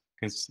questions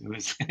because it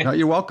was, No,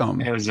 you're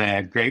welcome. it was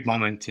a great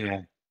moment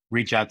to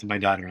reach out to my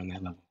daughter on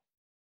that level.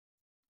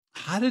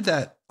 How did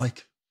that,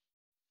 like,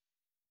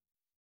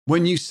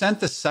 when you sent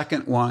the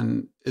second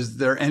one, is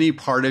there any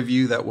part of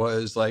you that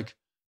was like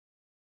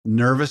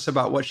nervous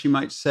about what she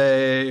might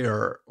say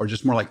or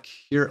just more like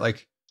here,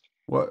 like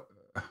what,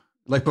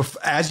 like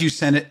as you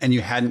sent it and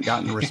you hadn't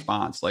gotten a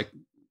response, like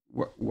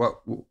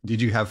what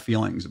did you have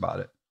feelings about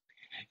it?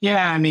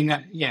 Yeah. I mean,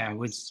 yeah,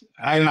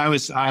 I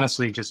was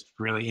honestly just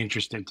really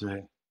interested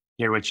to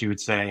hear what she would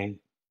say.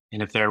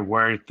 And if there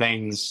were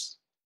things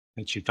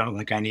that she felt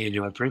like I needed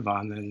to improve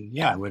on, then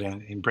yeah, I would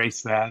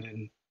embrace that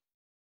and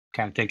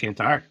kind of take it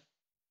to heart.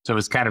 So it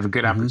was kind of a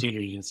good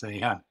opportunity to say,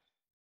 yeah,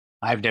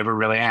 I've never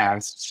really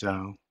asked,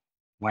 so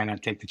why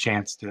not take the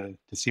chance to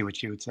see what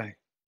she would say?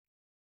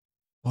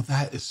 Well,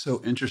 that is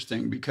so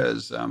interesting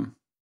because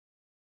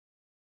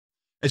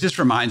it just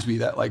reminds me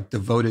that like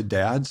devoted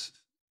dads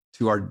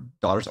to our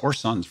daughters or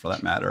sons for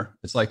that matter,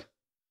 it's like,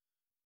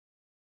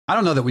 I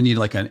don't know that we need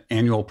like an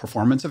annual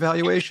performance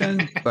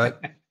evaluation,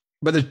 but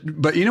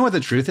you know what the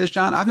truth is,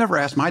 John? I've never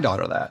asked my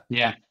daughter that.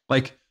 Yeah.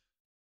 Like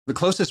the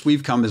closest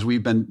we've come is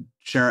we've been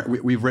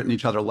sharing, we've written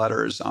each other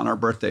letters on our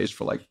birthdays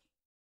for like,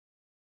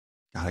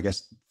 God, I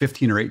guess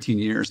 15 or 18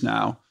 years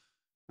now.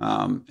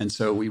 And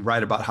so we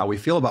write about how we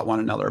feel about one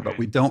another, but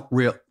we don't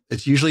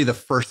it's usually the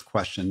first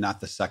question, not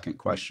the second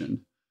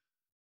question.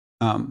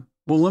 Well,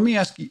 let me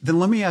ask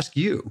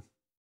you,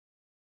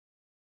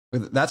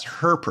 that's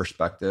her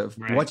perspective.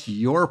 Right. What's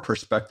your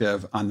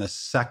perspective on the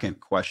second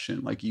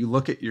question? Like you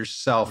look at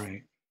yourself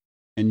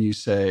and you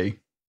say,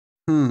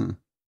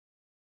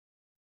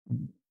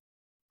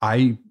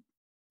 I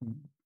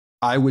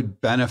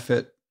would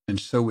benefit and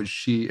so would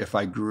she if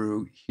I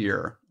grew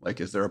here. Like,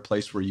 is there a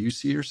place where you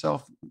see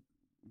yourself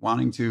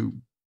wanting to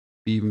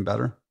be even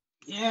better?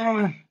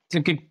 Yeah,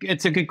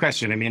 it's a good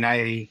question. I mean,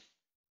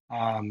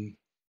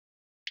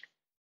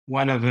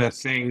 one of the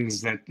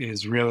things that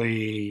is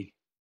really,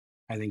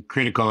 I think,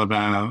 critical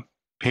about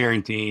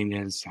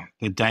parenting is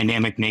the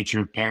dynamic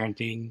nature of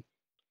parenting,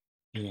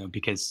 you know,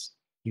 because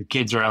your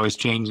kids are always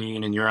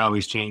changing and you're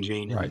always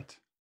changing. Right.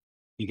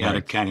 You got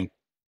to kind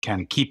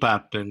of keep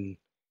up and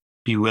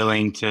be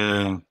willing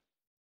to,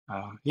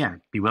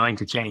 be willing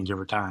to change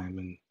over time.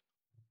 And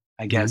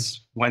I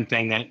guess one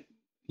thing that,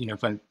 you know,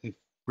 if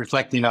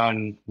reflecting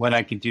on what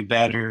I could do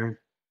better,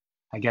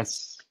 I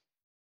guess,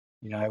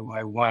 you know,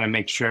 I want to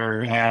make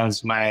sure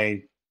as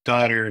my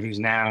daughter, who's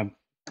now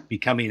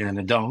becoming an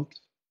adult,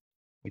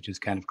 which is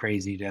kind of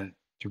crazy to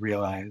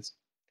realize,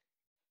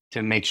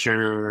 to make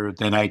sure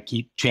that I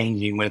keep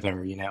changing with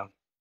her, you know,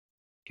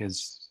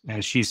 because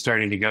as she's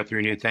starting to go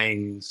through new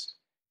things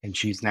and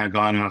she's now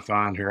gone off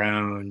on her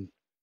own,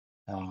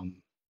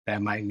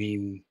 that might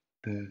mean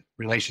the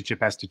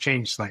relationship has to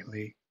change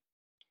slightly.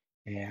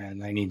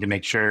 And I need to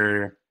make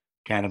sure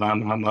kind of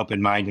I'm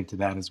open-minded to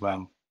that as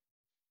well,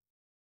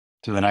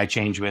 so that I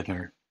change with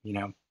her, you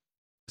know?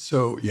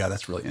 So yeah,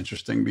 that's really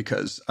interesting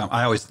because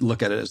I always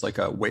look at it as like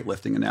a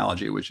weightlifting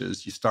analogy, which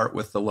is you start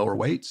with the lower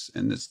weights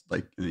and it's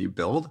like, and you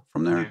build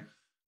from there.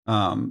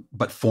 Yeah.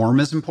 But form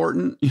is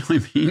important. You know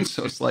what I mean?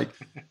 So it's like,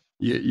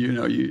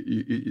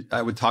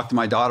 I would talk to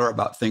my daughter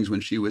about things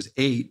when she was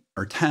 8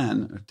 or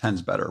 10.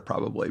 10's better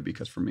probably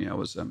because for me, I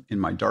was in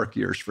my dark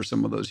years for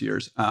some of those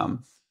years.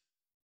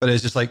 But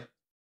it's just like,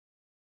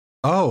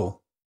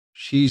 oh,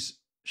 she's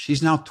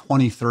now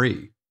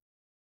 23.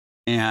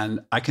 And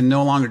I can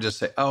no longer just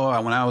say, oh,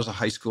 when I was in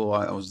high school,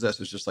 I was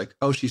this. It's just like,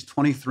 oh, she's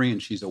 23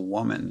 and she's a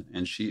woman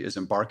and she is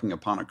embarking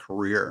upon a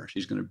career.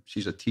 She's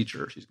a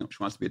teacher. She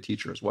wants to be a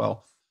teacher as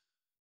well.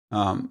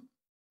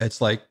 It's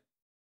like,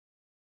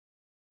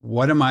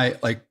 what am I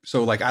like?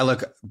 So like, I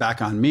look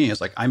back on me,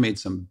 it's like, I made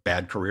some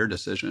bad career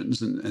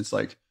decisions, and it's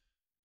like,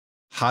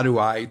 how do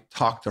I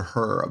talk to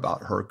her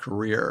about her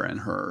career and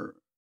her,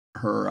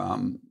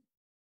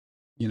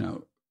 you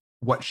know,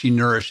 what she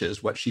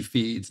nourishes, what she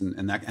feeds,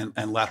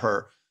 and let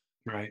her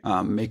Right.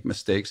 make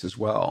mistakes as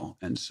well.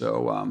 And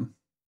so,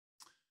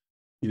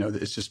 you know,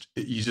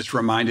 you just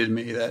reminded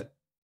me that,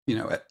 you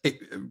know,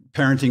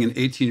 parenting an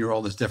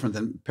 18-year-old is different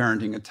than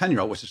parenting a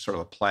 10-year-old, which is sort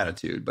of a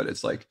platitude, but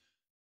it's like,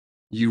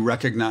 you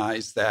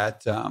recognize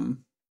that,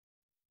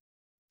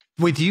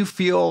 wait, do you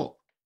feel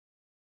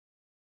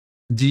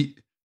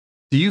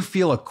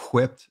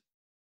equipped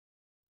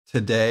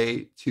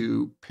today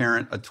to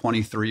parent a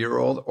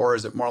 23-year-old, or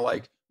is it more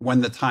like, when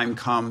the time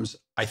comes,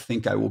 I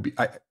think I will be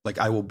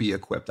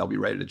equipped. I'll be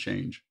ready to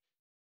change.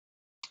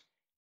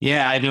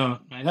 Yeah, I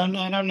don't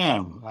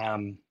know. I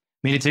mean,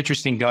 it's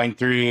interesting going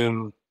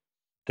through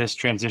this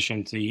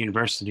transition to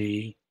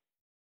university,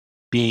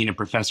 being a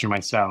professor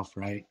myself,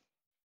 right?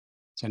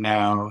 So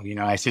now, you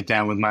know, I sit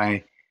down with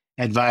my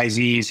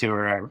advisees who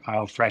are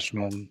all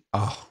freshmen,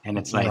 and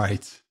it's like,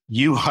 right.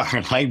 you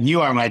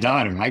are my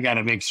daughter. I got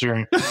to make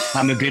sure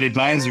I'm a good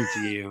advisor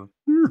to you,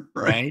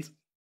 right?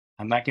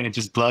 I'm not going to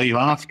just blow you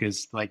off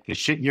because like the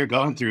shit you're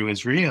going through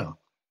is real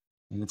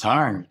and it's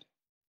hard.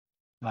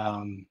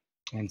 And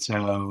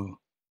so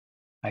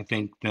I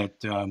think that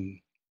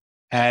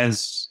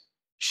as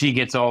she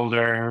gets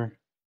older,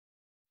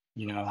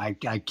 you know, I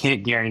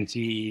can't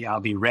guarantee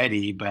I'll be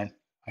ready, but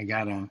I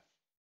got to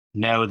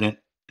know that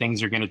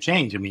things are going to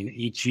change. I mean,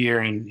 each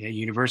year at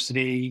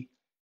university,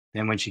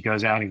 then when she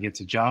goes out and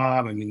gets a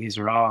job, I mean, these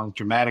are all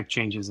dramatic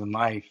changes in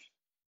life.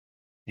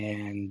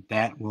 And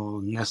that will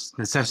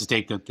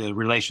necessitate that the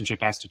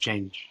relationship has to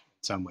change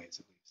in some ways,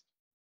 at least.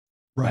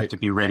 Right. You have to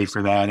be ready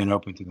for that and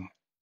open to that.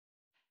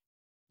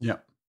 Yeah.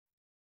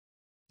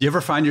 Do you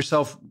ever find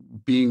yourself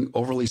being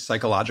overly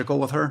psychological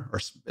with her, or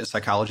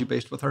psychology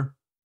based with her?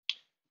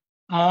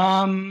 No,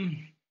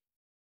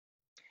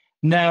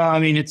 I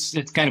mean, it's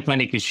kind of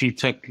funny because she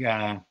took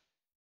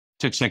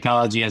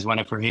psychology as one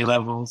of her A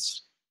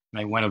levels,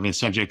 like one of the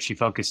subjects she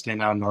focused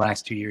in on the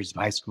last 2 years of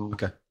high school.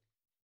 Okay.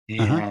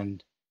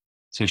 And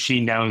so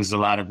she knows a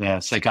lot of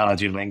the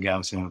psychology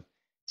lingo. So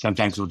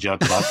sometimes we'll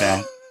joke about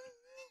that.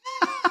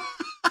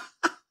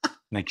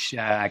 Like,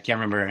 I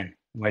can't remember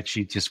what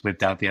she just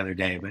whipped out the other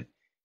day, but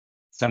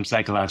some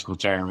psychological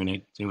term,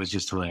 and it was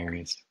just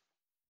hilarious.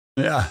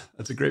 Yeah,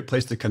 that's a great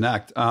place to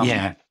connect.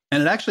 Yeah.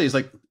 And it actually is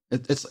like,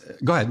 it's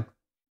go ahead.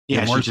 You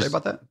have more to say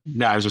about that?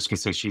 No, I was just going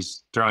to say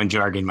she's throwing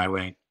jargon my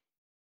way,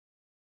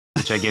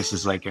 which I guess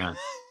is like a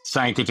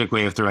scientific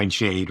way of throwing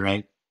shade,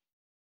 right?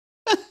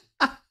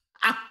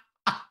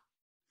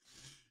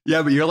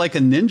 Yeah, but you're like a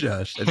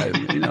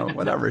ninja. You know,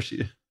 whatever.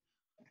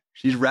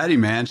 She's ready,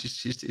 man.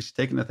 She's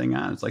taking the thing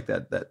on. It's like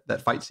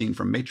that fight scene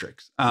from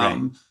Matrix.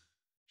 Right.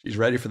 She's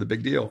ready for the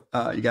big deal.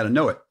 You got to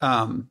know it.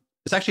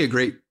 It's actually a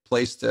great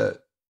place to.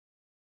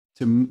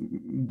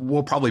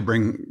 We'll probably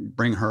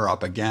bring her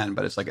up again,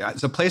 but it's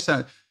a place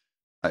to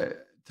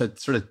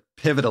sort of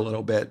pivot a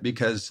little bit,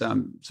 because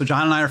so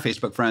John and I are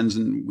Facebook friends,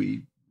 and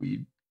we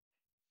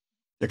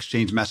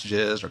exchange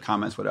messages or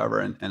comments, whatever.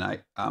 And I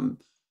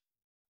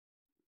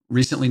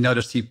recently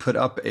noticed he put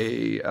up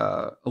a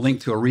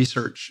link to a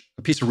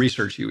piece of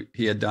research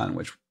he had done,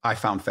 which I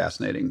found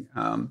fascinating.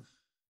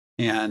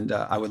 And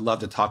I would love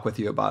to talk with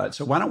you about it.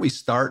 So why don't we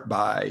start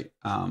by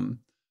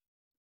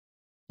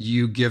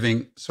you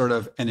giving sort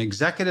of an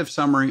executive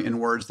summary in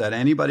words that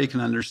anybody can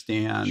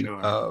understand.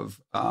 Sure.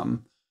 Of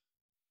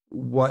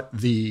what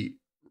the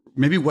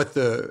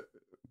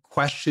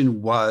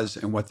question was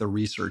and what the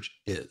research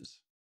is.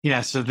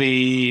 Yeah. So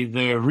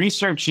the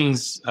research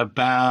is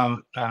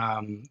about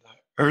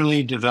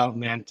early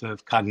development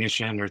of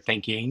cognition or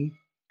thinking.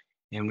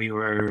 And we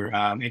were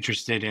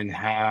interested in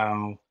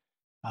how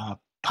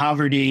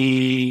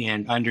poverty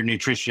and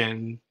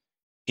undernutrition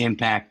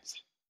impact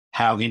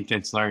how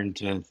infants learn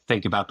to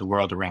think about the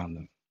world around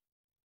them.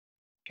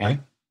 Okay.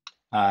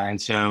 Right.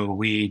 And so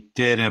we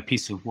did a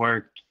piece of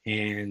work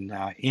in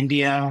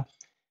India,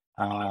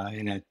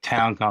 in a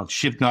town called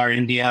Shivgar,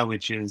 India,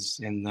 which is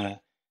in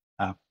the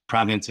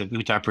province of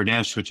Uttar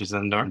Pradesh, which is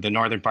the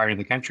northern part of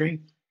the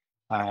country.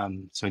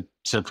 So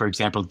for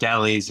example,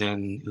 Delhi's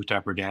in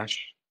Uttar Pradesh.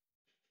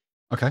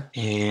 Okay.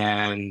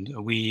 And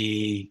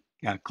we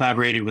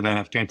collaborated with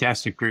a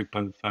fantastic group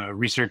of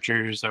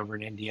researchers over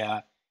in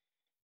India.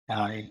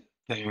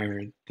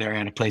 They're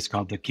at a place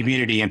called the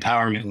Community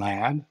Empowerment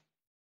Lab,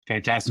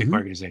 fantastic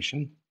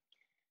organization.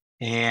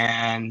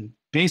 And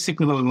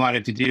basically what we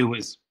wanted to do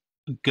was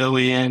go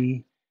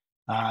in.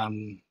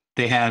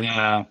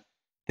 They've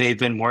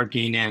been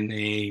working in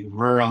a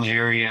rural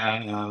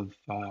area of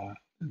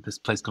this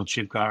place called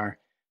Shivgar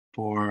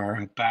for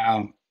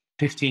about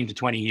 15 to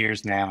 20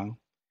 years now.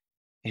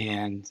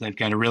 And they've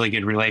got a really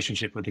good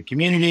relationship with the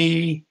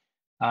community.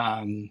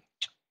 Um,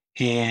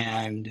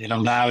 and it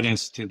allowed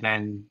us to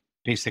then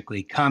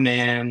basically come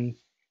in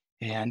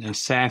and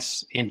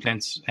assess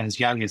infants as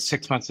young as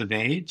 6 months of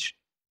age.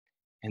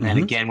 And then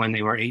again, when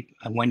they were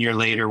 1 year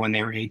later, when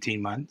they were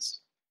 18 months.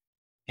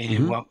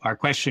 And what our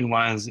question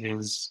was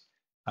is,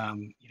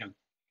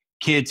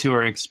 kids who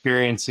are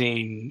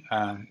experiencing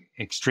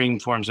extreme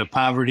forms of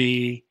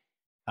poverty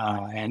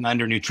and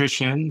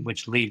undernutrition,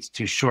 which leads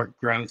to short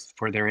growth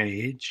for their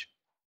age,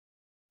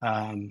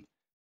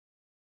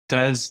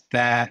 does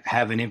that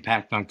have an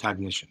impact on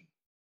cognition?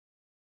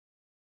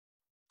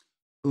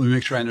 Let me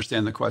make sure I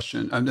understand the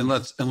question. And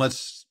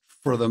let's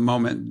for the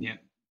moment,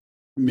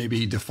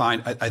 maybe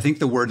define. I think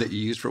the word that you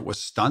used for it was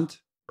stunt,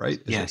 right?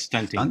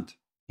 Stunting. Stunt?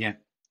 Yeah,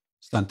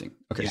 stunting.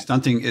 Okay,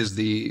 stunting is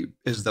the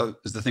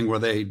thing where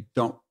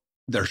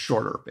they're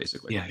shorter,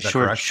 basically. Yeah,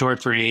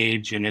 short for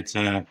age, and it's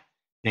a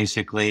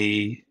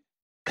basically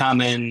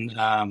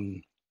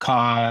common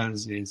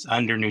cause is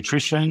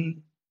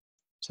undernutrition.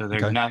 So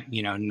they're not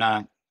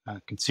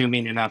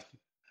consuming enough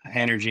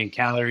energy and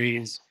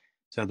calories.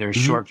 So they're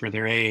short for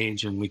their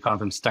age, and we call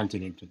them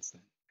stunted infants.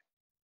 Then.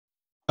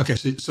 Okay,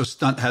 so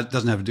stunt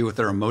doesn't have to do with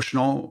their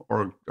emotional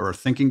or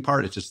thinking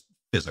part. It's just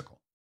physical.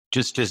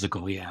 Just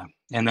physical, yeah.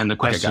 And then the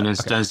question is,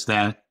 does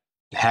that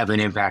have an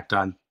impact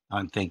on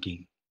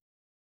thinking?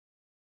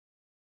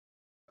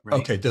 Right.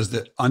 Okay, does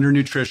the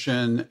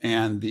undernutrition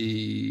and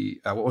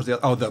the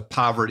the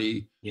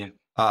poverty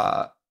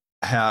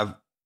have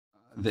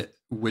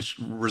which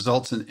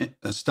results in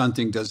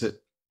stunting? Does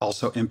it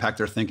also impact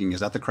their thinking? Is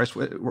that the correct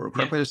way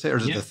to say it? Or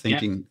is it the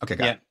thinking? Okay,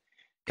 got it.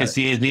 Because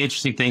the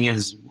interesting thing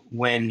is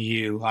when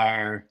you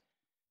are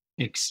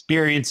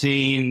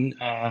experiencing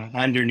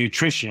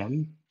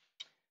undernutrition,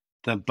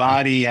 the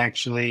body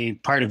actually,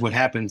 part of what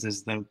happens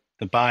is the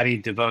body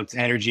devotes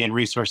energy and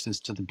resources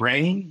to the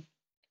brain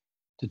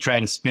to try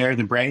to spare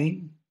the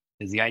brain,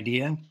 is the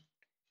idea.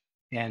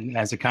 And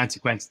as a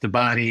consequence, the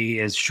body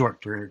is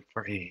short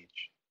for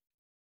age.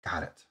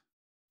 Got it.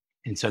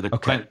 And so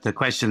the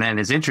question then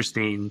is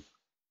interesting.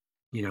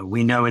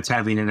 We know it's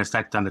having an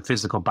effect on the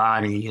physical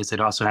body. Is it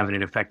also having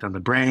an effect on the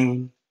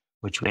brain,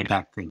 which may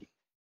impact thinking?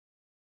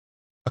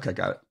 Okay,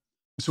 got it.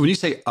 So when you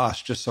say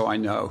us, just so I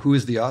know, who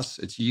is the us?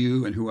 It's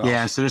you and who else?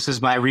 Yeah, so this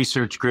is my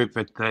research group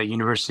at the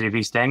University of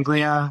East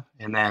Anglia,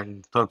 and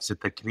then folks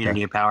at the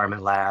Community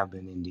Empowerment Lab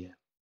in India.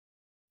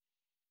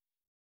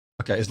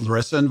 Okay, is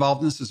Larissa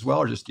involved in this as well,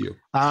 or just you?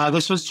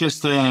 This was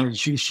just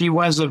she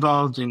was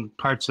involved in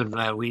parts of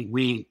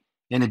we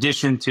in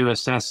addition to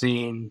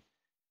assessing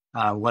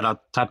what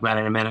I'll talk about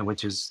in a minute,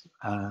 which is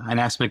an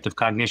aspect of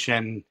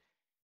cognition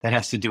that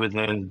has to do with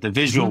the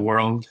visual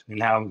world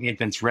and how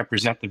infants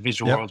represent the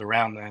visual world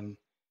around them.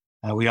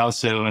 We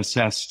also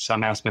assessed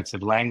some aspects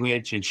of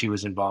language, and she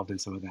was involved in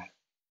some of that.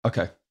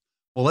 Okay,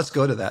 well, let's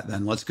go to that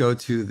then. Let's go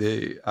to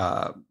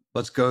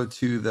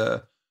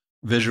the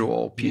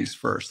visual piece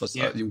first.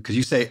 Because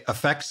you say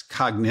affects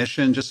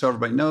cognition. Just so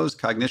everybody knows,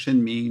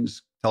 cognition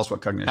means. Tell us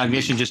what cognition.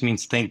 Cognition just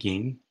means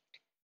thinking,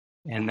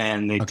 and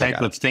then the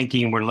type of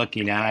thinking we're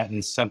looking at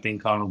is something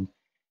called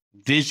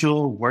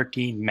visual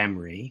working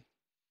memory.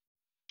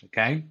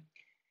 Okay,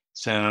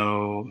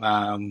 so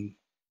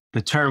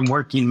the term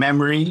working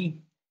memory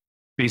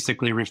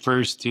basically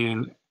refers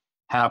to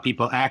how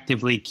people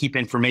actively keep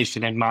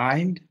information in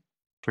mind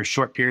for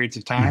short periods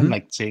of time,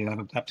 like say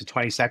up to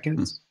 20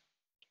 seconds.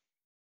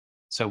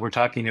 So we're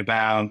talking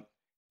about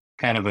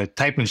kind of a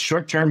type of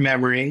short-term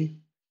memory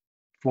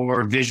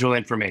for visual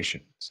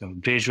information. So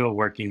visual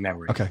working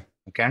memory. Okay.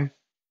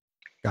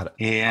 Got it.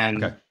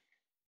 And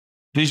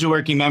visual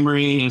working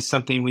memory is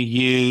something we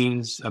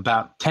use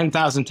about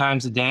 10,000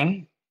 times a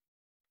day.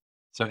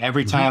 So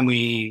every time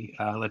we,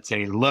 let's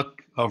say,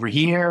 look over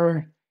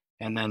here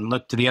and then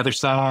look to the other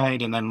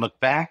side and then look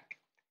back,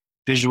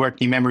 visual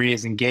working memory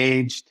is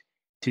engaged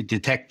to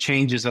detect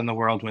changes in the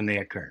world when they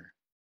occur.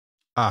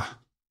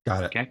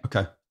 Got it.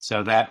 Okay.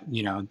 So that,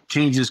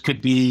 changes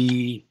could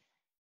be,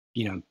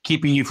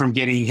 keeping you from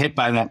getting hit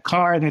by that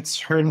car that's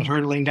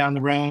hurtling down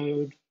the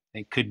road.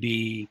 It could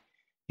be,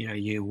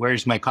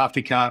 where's my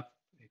coffee cup?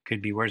 It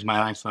could be, where's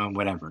my iPhone?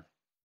 Whatever.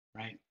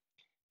 Right.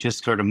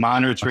 Just sort of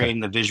monitoring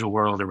the visual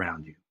world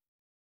around you.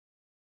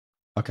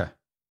 Okay.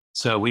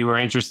 So we were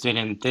interested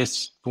in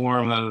this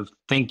form of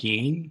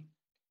thinking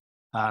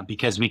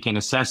because we can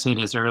assess it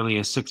as early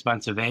as 6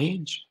 months of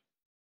age.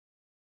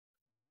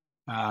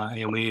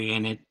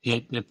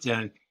 It's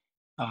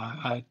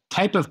a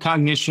type of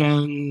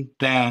cognition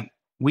that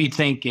we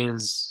think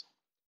is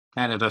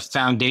kind of a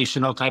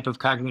foundational type of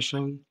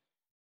cognition,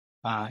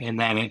 and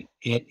then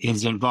it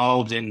is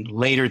involved in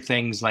later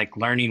things like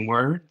learning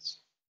words,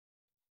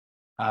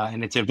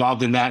 and it's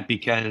involved in that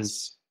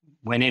because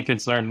when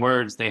infants learn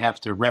words, they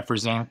have to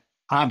represent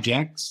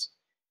objects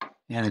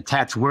and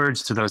attach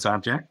words to those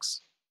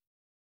objects,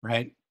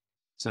 right?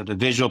 So the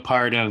visual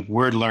part of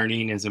word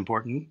learning is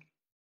important.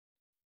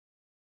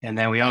 And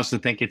then we also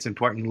think it's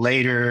important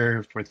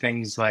later for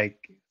things like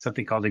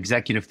something called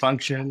executive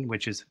function,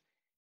 which is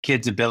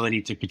kids'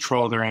 ability to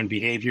control their own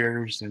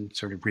behaviors and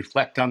sort of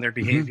reflect on their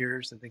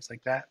behaviors and things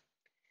like that.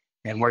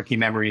 And working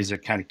memory is a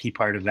kind of key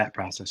part of that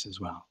process as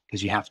well,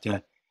 because you have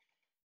to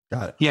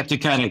Got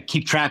it. kind of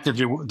keep track of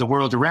the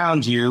world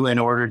around you in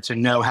order to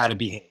know how to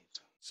behave.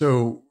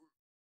 So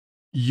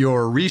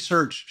your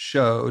research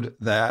showed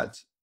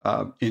that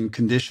in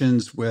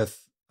conditions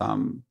with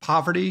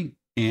poverty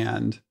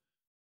and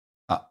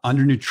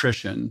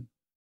undernutrition,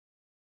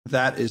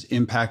 that is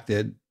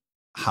impacted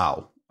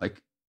how?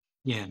 Like,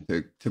 Yeah.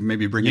 to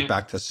maybe bring it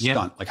back to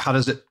stunt. Like, how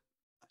does it?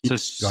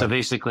 So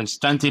basically,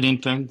 stunted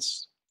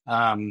infants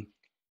had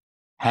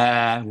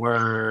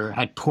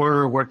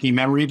poorer working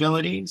memory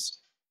abilities,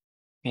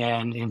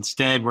 and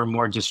instead were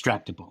more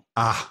distractible.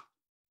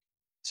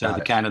 So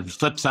the kind of the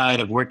flip side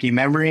of working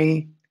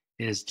memory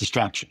is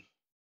distraction.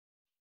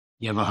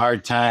 You have a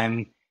hard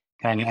time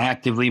kind of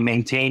actively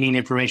maintaining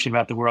information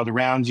about the world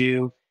around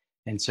you.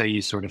 And so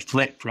you sort of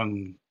flip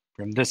from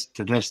this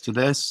to this to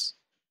this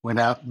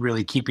without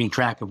really keeping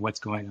track of what's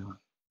going on.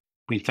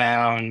 We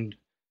found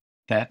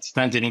that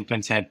stunted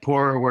infants had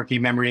poorer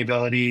working memory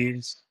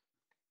abilities.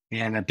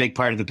 And a big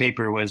part of the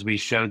paper was we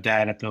showed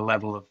that at the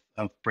level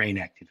of brain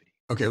activity.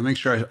 Okay, let me make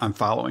sure I'm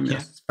following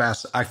this. It's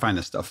fast. I find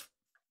this stuff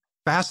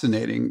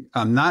fascinating,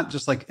 not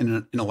just like in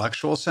an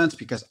intellectual sense,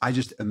 because I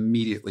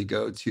immediately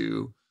go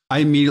to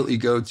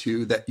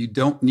that you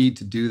don't need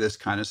to do this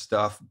kind of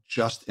stuff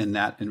just in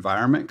that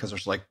environment, because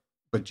there's like,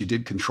 but you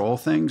did control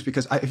things.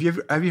 Because have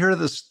you heard of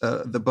this,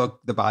 the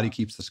book, The Body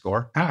Keeps the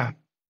Score? So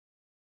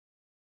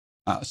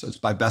it's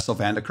by Bessel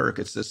van der Kolk.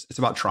 It's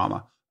about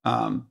trauma.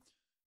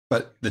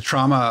 But the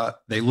trauma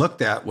they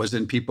looked at was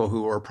in people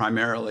who were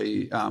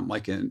primarily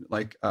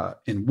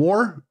in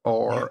war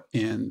or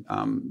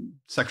in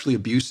sexually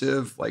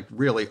abusive, like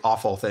really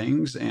awful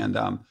things. And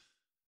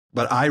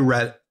but I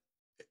read,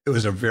 it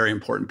was a very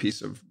important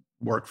piece of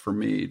work for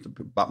me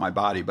about my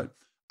body. But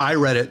I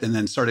read it and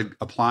then started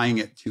applying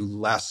it to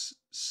less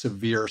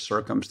severe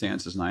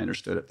circumstances, and I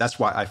understood it. That's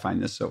why I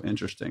find this so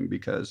interesting,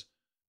 because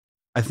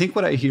I think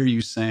what I hear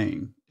you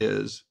saying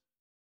is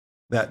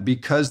that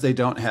because they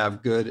don't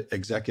have good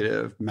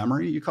executive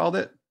memory, you called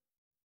it,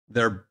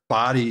 their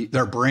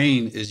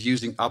brain is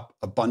using up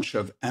a bunch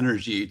of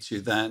energy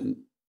to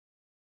then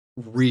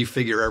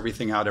refigure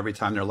everything out every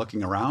time they're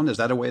looking around. Is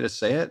that a way to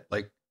say it?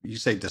 Like you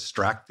say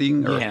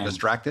distracting or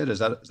distracted? Is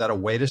that a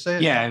way to say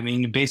it? Yeah. I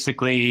mean,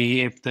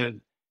 basically if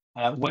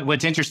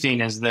what's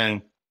interesting is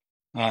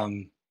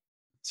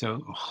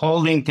so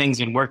holding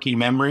things in working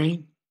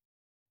memory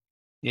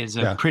is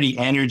a pretty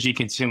energy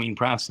consuming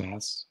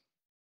process.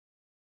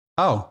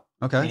 Oh,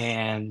 okay.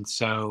 And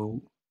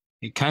so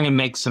it kind of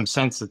makes some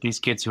sense that these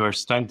kids who are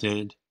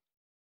stunted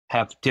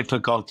have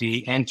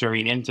difficulty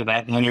entering into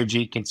that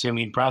energy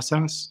consuming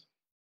process.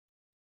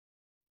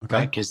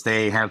 Okay. Because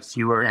they have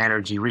fewer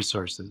energy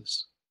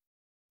resources.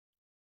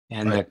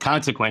 And the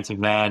consequence of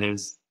that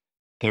is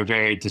they're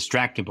very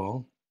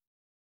distractible,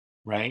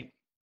 right?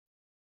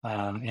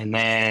 And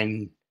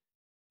then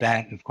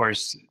that, of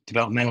course,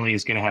 developmentally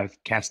is going to have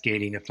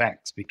cascading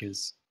effects,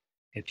 because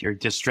if you're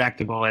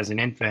distractible as an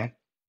infant,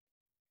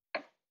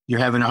 you're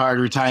having a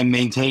harder time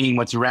maintaining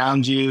what's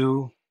around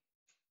you.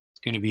 It's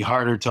going to be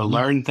harder to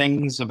learn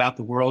things about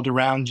the world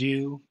around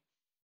you.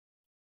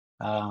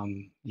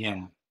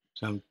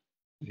 So,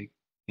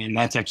 and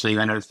that's actually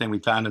another thing we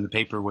found in the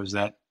paper, was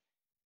that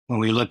when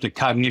we looked at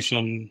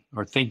cognition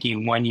or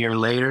thinking 1 year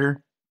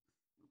later,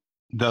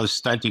 those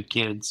stunted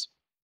kids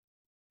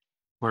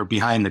were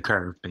behind the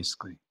curve,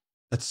 basically.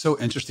 That's so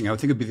interesting. I would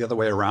think it'd be the other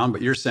way around,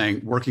 but you're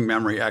saying working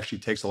memory actually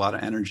takes a lot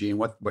of energy. And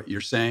what you're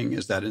saying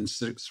is that in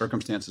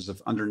circumstances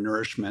of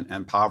undernourishment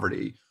and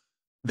poverty,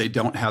 they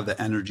don't have the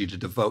energy to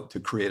devote to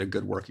create a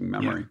good working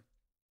memory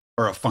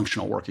or a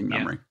functional working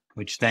memory.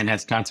 Which then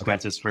has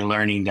consequences for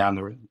learning down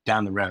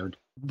the road.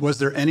 Was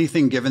there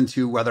anything given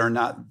to whether or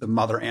not the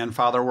mother and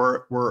father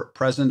were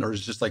present, or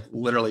is it just like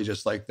literally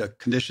just like the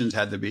conditions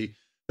had to be?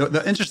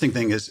 The interesting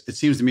thing is, it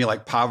seems to me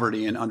like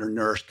poverty and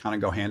undernourished kind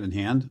of go hand in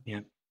hand. Yeah.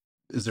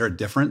 Is there a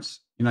difference?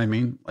 You know what I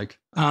mean? Like,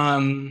 I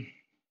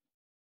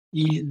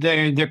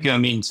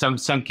mean,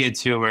 some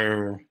kids who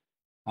were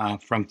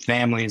from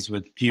families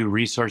with few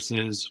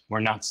resources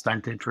were not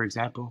stunted, for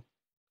example.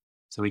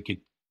 So we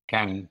could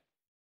kind of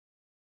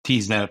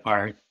tease that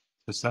apart.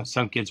 So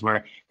some kids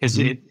were, because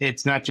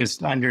it's not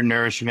just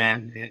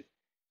undernourishment.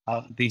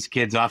 These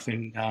kids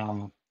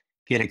often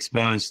get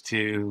exposed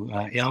to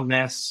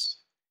illness,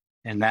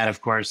 and that,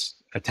 of course,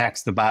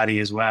 attacks the body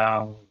as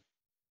well.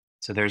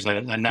 So there's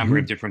a number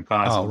of different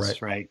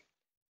causes, right?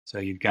 So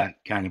you've got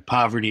kind of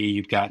poverty,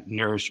 you've got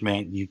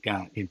nourishment, you've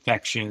got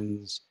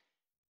infections.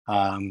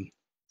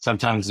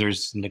 Sometimes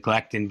there's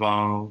neglect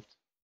involved.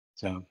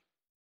 So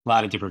a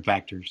lot of different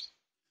factors.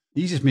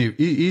 Easiest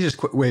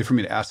way for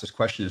me to ask this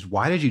question is,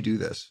 why did you do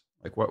this?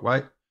 Like,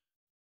 why?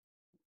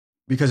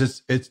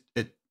 Because it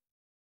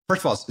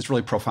first of all, it's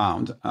really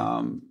profound.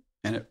 And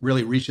it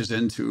really reaches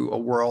into a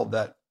world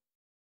that,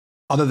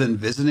 other than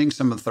visiting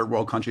some of the third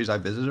world countries I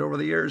visited over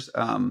the years,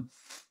 I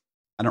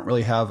don't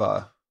really have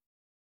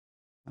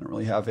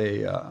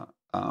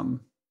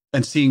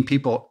and seeing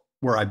people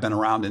where I've been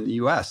around in the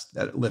US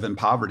that live in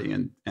poverty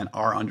and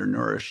are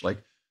undernourished.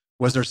 Like,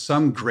 was there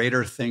some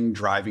greater thing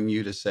driving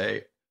you to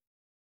say,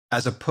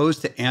 as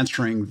opposed to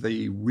answering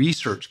the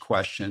research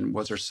question,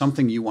 was there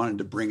something you wanted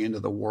to bring into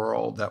the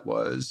world that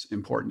was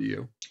important to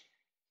you?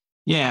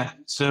 Yeah.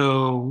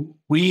 So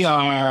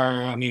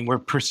we're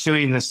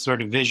pursuing this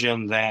sort of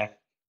vision that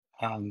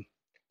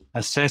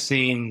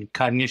assessing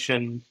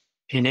cognition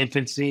in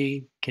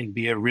infancy can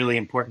be a really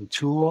important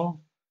tool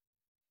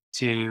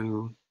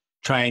to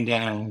trying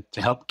to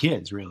help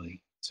kids,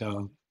 really.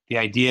 So the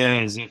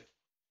idea is if,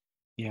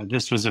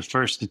 this was a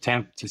first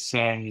attempt to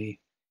say,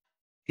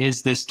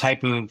 is this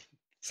type of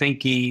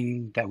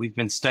thinking that we've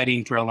been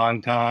studying for a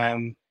long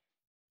time,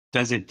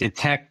 does it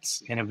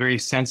detect in a very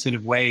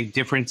sensitive way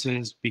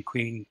differences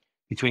between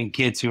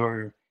kids who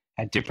are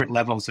at different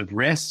levels of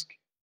risk,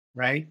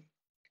 right?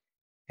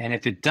 And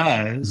if it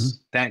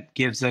does, that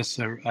gives us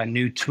a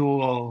new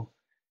tool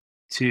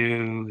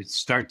to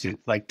start to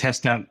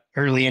test out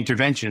early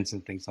interventions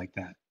and things like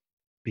that.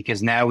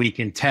 Because now we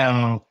can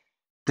tell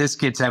this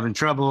kid's having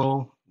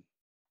trouble,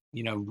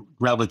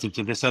 relative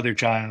to this other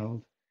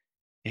child.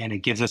 And it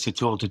gives us a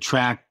tool to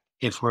track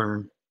if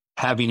we're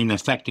having an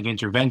effective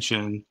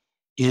intervention,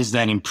 is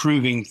that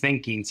improving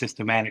thinking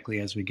systematically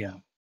as we go.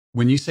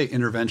 When you say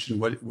intervention,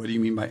 what do you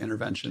mean by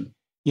intervention?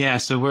 Yeah,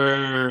 so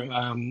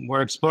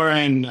we're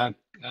exploring a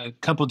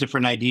couple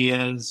different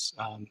ideas.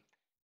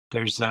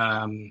 There's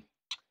some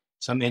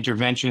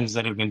interventions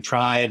that have been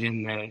tried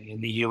in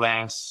the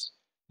U.S.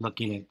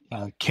 looking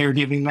at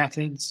caregiving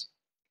methods.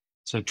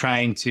 So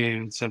trying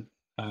to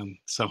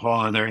it's a whole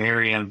other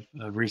area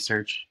of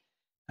research.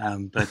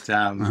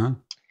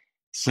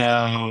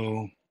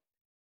 So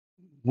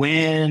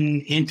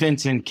when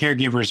infants and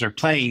caregivers are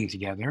playing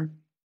together,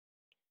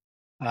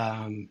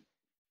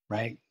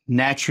 right,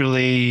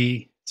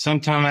 naturally,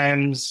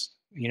 sometimes,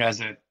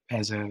 as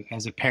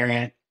a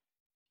parent,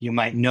 you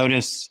might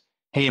notice,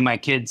 hey, my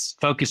kid's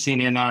focusing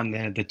in on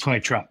the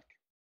toy truck,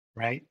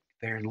 right?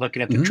 They're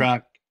looking at the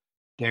truck,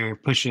 they're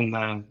pushing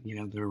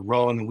they're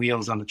rolling the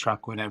wheels on the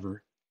truck,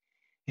 whatever.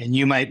 And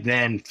you might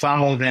then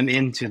follow them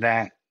into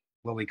that,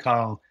 what we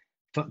call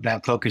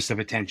that focus of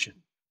attention,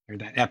 or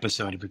that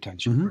episode of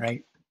attention,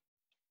 right?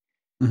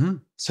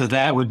 So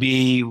that would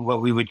be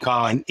what we would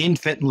call an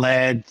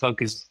infant-led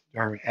focus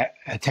or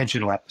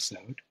attentional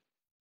episode.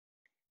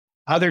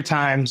 Other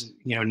times,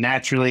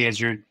 naturally, as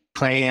you're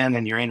playing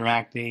and you're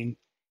interacting,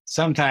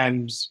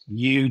 sometimes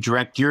you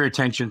direct your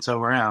attention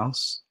somewhere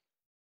else,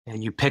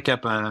 and you pick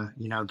up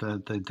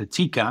the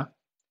teacup,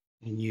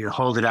 and you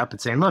hold it up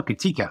and say, "Look, a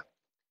teacup,"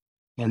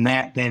 and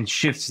that then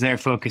shifts their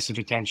focus of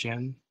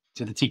attention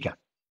to the teacup.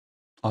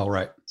 All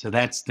right. So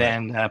that's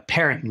then a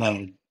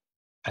parent-led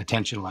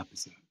attentional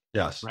episode.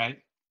 Yes. Right?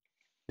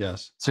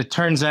 Yes. So it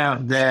turns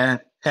out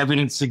that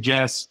evidence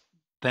suggests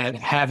that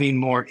having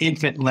more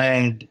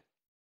infant-led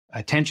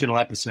attentional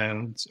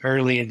episodes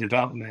early in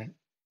development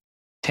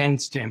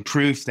tends to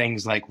improve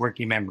things like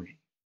working memory.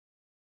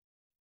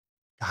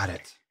 Got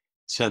it.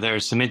 So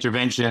there's some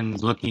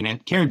interventions looking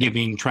at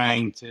caregiving,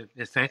 trying to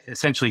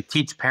essentially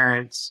teach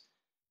parents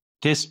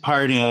this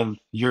part of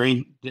your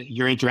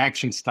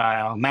interaction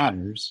style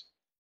matters,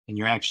 and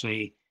you're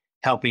actually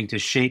helping to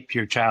shape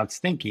your child's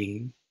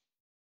thinking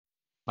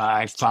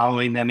by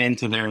following them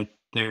into their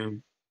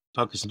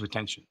focus of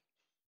attention.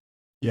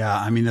 Yeah,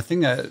 I mean, the thing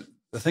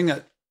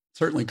that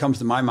certainly comes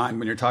to my mind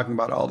when you're talking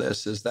about all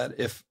this is that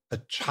if a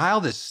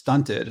child is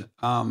stunted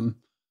at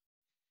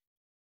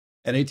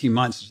 18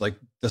 months, it's like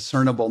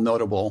discernible,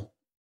 notable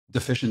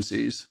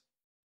deficiencies,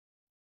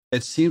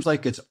 it seems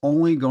like it's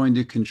only going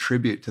to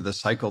contribute to the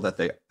cycle that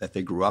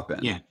they grew up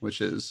in,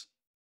 which is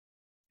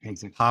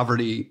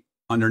poverty,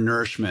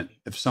 undernourishment.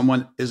 If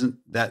someone isn't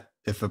that,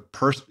 if a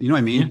person, you know what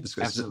I mean? It's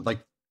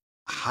like,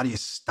 how do you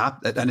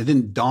stop that? And it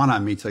didn't dawn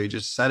on me till you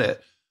just said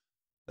it,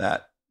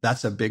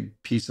 that's a big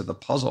piece of the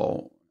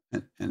puzzle.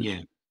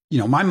 And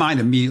my mind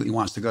immediately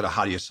wants to go to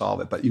how do you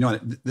solve it? But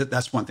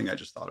that's one thing I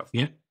just thought of.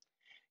 Yeah.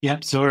 Yeah.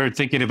 So we're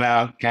thinking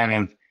about kind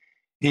of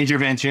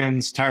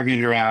interventions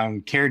targeted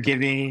around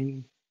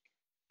caregiving.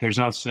 There's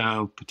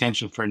also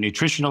potential for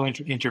nutritional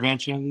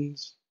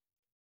interventions,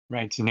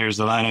 right? So there's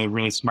a lot of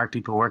really smart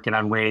people working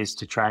on ways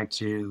to try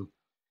to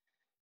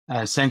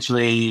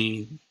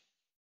essentially,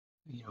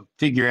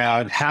 figure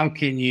out how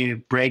can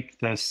you break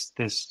this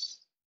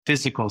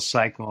physical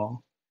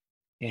cycle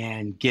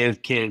and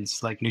give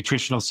kids like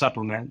nutritional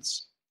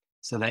supplements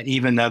so that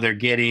even though they're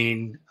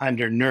getting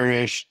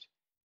undernourished,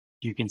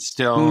 you can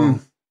still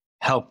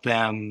help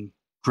them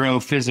grow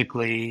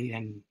physically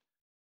in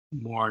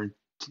more,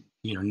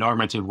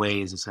 normative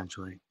ways,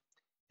 essentially.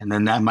 And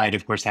then that might,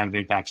 of course, have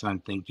impacts on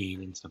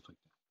thinking and stuff like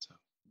that.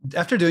 So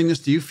after doing this,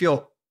 do you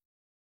feel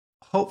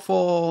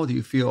hopeful? Do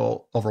you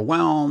feel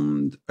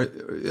overwhelmed?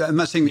 I'm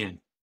not saying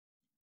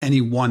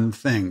any one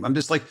thing. I'm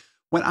just like,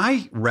 when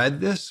I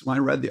read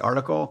the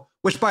article,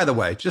 which, by the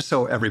way, just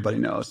so everybody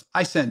knows,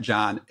 I sent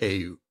John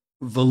a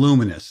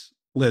voluminous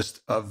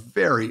list of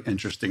very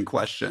interesting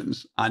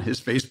questions on his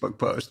Facebook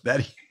post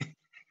that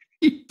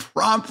he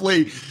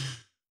promptly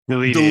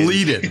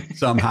deleted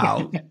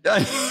somehow.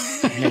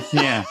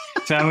 Yeah.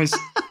 So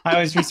I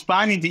was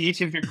responding to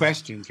each of your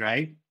questions,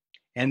 right?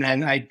 And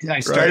then I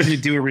started to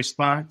do a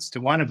response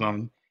to one of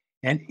them.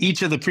 And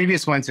each of the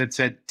previous ones had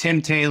said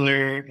Tim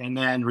Taylor and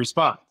then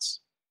response.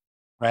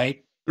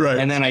 Right. Right.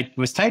 And then I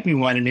was typing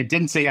one and it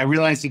didn't say, I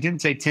realized it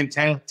didn't say Tim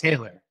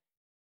Taylor.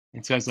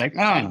 And so I was like,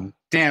 oh,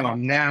 damn,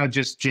 I'm now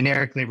just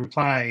generically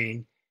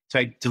replying. So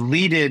I tried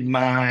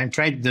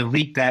to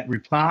delete that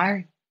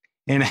reply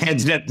and I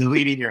ended up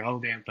deleting your whole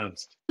damn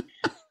post.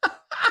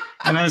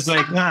 And I was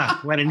like,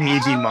 what an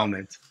easy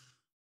moment.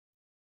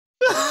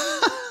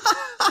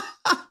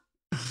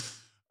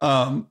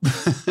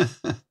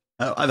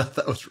 I thought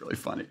that was really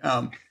funny.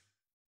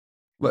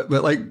 But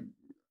like,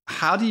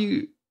 how do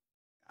you,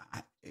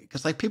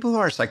 because like people who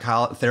are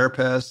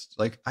therapists,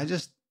 like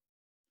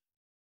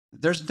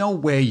there's no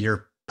way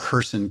your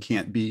person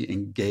can't be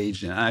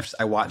engaged in it.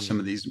 I watch some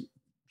of these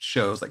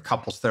shows like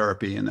couples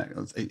therapy and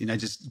I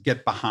just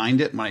get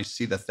behind it when I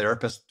see the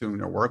therapist doing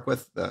their work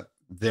with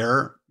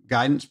their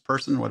guidance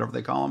person, whatever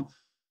they call them.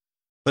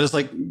 But it's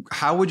like,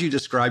 how would you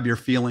describe your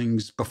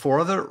feelings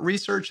before the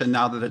research? And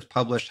now that it's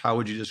published, how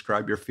would you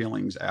describe your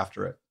feelings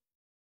after it?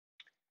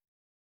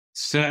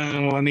 So,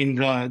 I mean,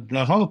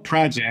 the whole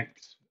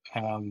project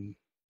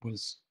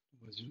was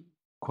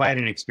quite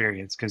an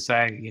experience because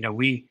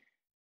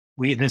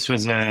this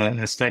was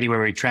a study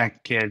where we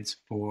tracked kids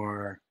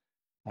for,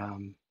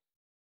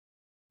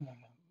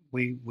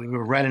 we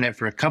were running it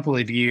for a couple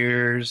of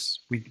years.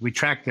 We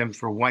tracked them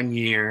for 1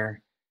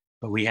 year,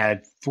 but we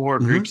had 4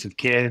 groups of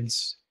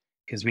kids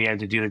because we had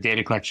to do the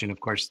data collection, of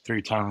course,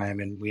 through time,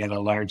 and we had a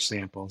large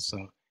sample.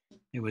 So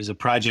it was a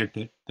project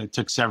that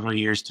took several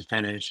years to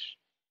finish.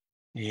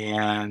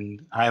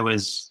 And I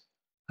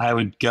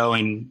would go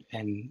and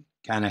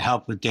kind of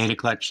help with data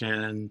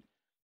collection,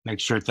 make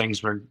sure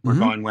things were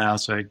going well.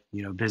 So I,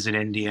 visit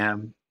India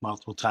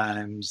multiple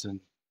times, and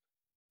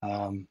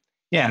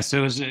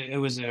so it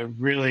was a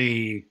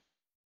really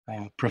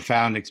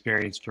profound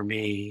experience for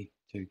me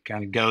to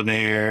kind of go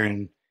there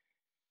and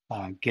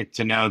get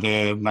to know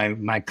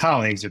my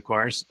colleagues, of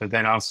course, but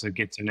then also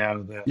get to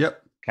know the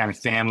kind of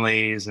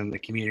families and the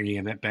community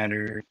a bit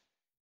better.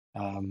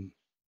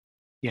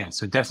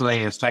 So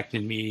definitely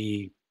affected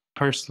me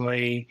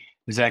personally.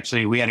 It was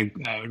actually, we had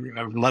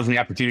a lovely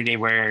opportunity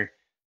where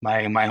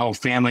my whole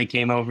family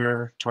came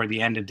over toward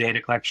the end of data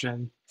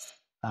collection.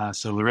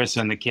 So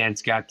Larissa and the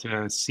kids got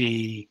to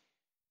see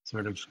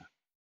sort of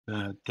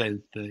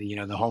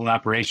the whole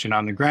operation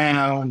on the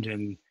ground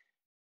and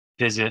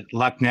visit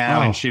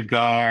Lucknow and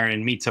Shugar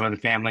and meet some of the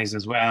families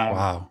as well.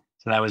 Wow.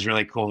 So that was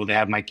really cool to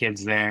have my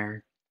kids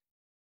there.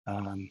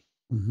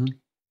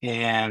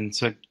 And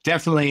so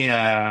definitely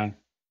a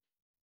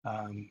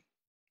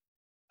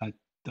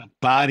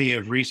body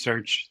of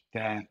research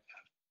that,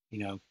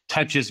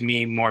 touches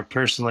me more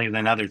personally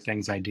than other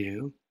things I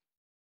do,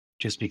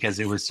 just because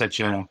it was such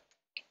a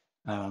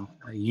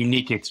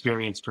unique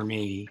experience for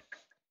me.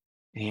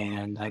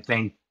 And I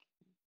think,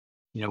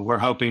 we're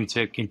hoping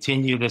to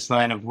continue this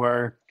line of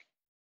work.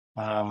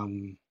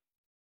 So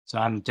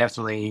I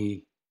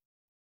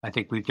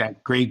think we've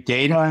got great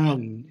data,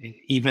 and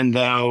even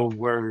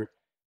though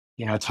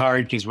it's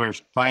hard because we're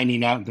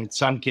finding out that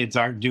some kids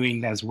aren't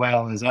doing as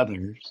well as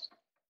others.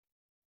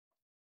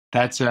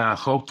 That's a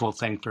hopeful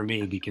thing for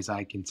me because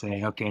I can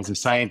say, okay, as a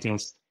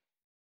scientist,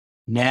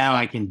 now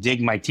I can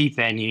dig my teeth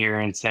in here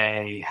and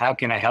say, how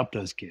can I help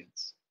those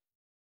kids?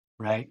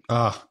 Right?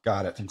 Oh,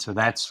 got it. And so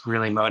that's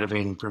really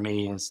motivating for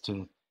me, is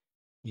to,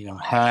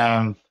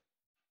 have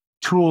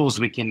tools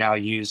we can now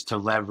use to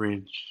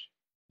leverage,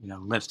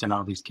 lifting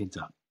all these kids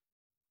up.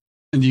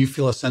 And do you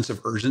feel a sense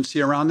of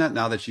urgency around that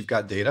now that you've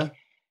got data?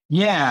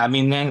 Yeah, I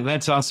mean,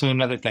 that's also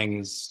another thing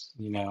is,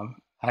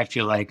 I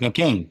feel like,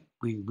 okay,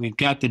 we've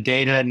got the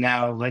data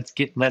now, let's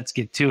get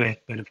to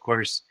it. But of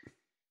course,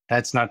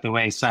 that's not the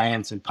way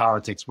science and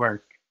politics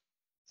work.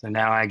 So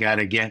now I got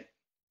to get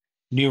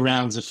new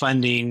rounds of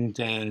funding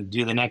to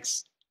do the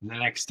next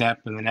step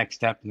and the next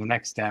step and the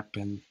next step.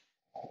 And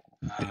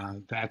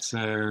that's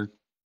a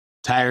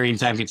tiring,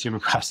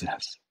 time-consuming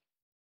process.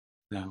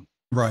 So.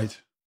 Right.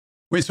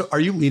 Wait, so are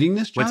you leading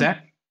this, John? What's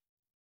that?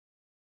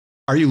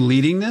 Are you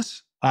leading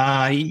this?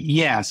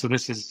 Yeah. So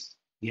this is,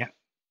 yeah.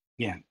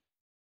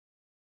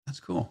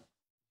 That's cool.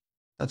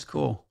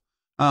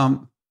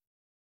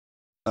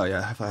 Oh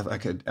yeah, I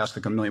could ask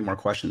like a million more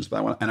questions, but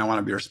I want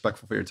to be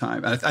respectful for your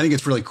time. And I think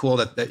it's really cool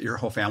that your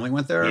whole family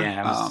went there.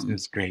 Yeah, it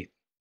was great.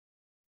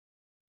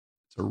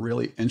 It's a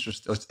really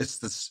interesting. It's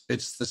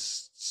the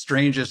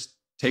strangest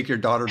take your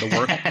daughter to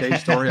work day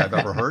story I've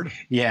ever heard.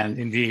 Yeah,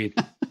 indeed.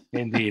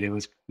 It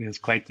was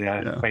quite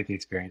the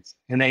experience.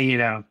 And they,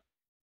 yeah,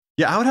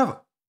 I would have.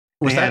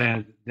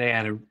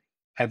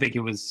 I think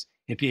it was,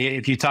 if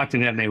you talk to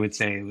them, they would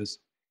say it was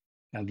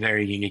a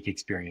very unique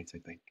experience, I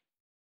think.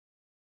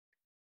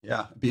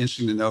 Yeah, it'd be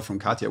interesting to know from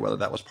Katya whether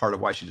that was part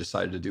of why she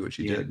decided to do what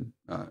she did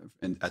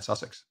at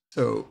Sussex.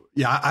 So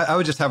yeah, I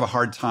would just have a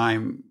hard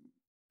time.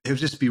 It would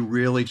just be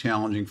really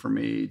challenging for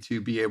me to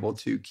be able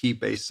to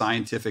keep a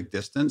scientific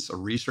distance, a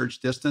research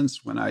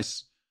distance, when I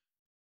just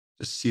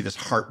see this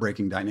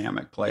heartbreaking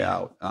dynamic play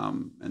out.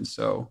 And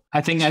so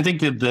I think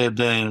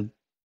that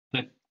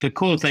the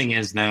cool thing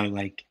is, though,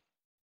 like,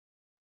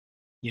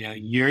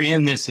 you're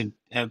in this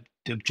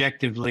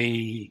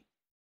objectively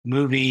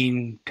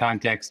moving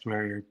context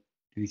where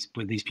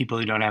with these people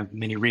who don't have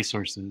many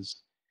resources.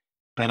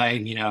 But I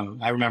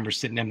remember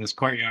sitting in this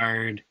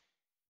courtyard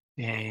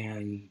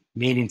and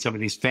meeting some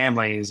of these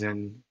families,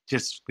 and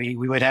just we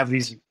would have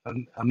these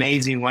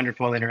amazing,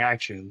 wonderful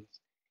interactions,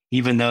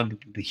 even though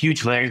the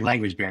huge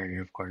language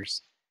barrier, of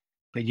course.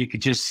 But you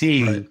could just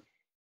Right. see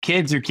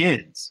kids are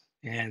kids,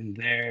 and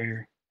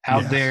they're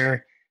out Yes.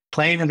 there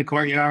playing in the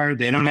courtyard.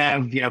 They don't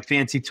have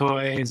fancy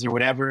toys or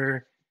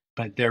whatever,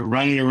 but they're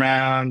running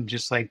around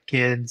just like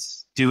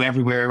kids do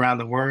everywhere around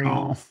the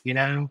world,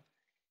 Oh,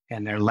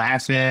 and they're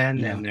laughing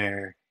yeah. and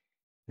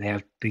they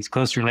have these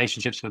close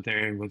relationships with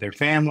their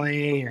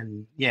family.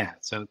 And yeah,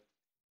 so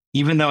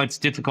even though it's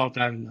difficult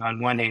on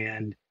one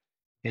hand,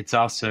 it's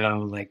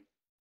also like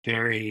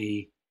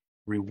very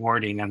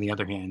rewarding on the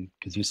other hand,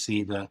 because you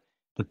see the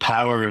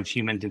power of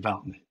human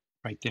development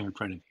right there in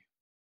front of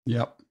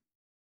Yep.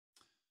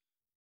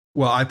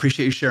 Well, I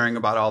appreciate you sharing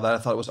about all that. I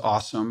thought it was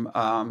awesome.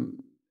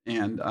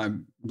 And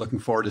I'm looking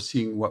forward to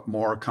seeing what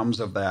more comes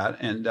of that.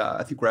 And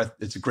I think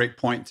it's a great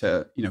point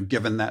to,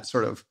 given that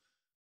sort of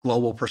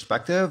global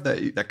perspective,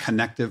 that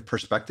connective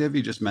perspective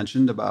you just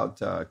mentioned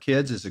about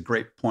kids is a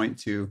great point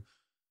to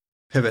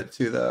pivot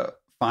to the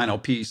final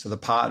piece of the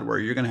pod, where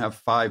you're going to have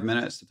 5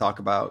 minutes to talk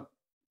about,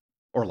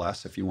 or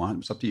less if you want,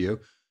 it's up to you,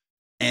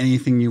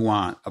 anything you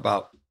want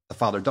about the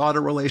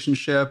father-daughter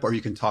relationship, or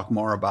you can talk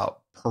more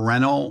about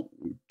parental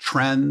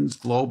trends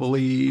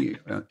globally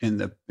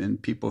in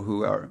people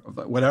who are,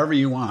 whatever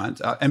you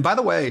want. And by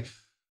the way,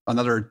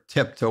 another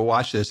tip to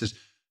watch this is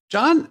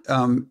John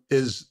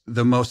is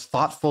the most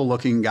thoughtful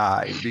looking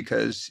guy,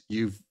 because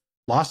you've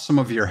lost some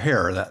of your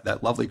hair,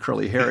 that lovely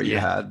curly hair you you.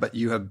 had, but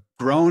you have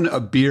grown a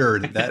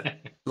beard that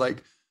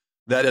like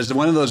that is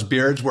one of those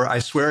beards where I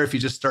swear if you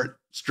just start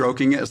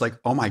stroking it, it's like,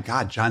 oh my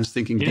God, John's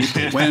thinking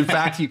deeply. When in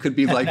fact you could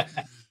be like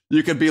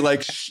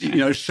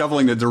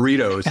shoveling the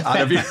Doritos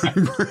out of your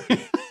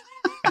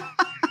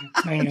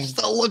brain. It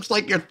still looks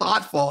like you're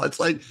thoughtful. It's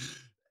like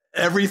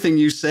everything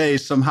you say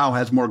somehow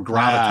has more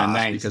gravitas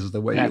Nice. because of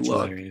the way That's you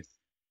look. hilarious.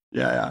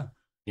 Yeah.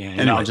 Yeah,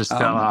 and Anyway, I'll just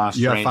fell off.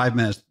 you have Right? 5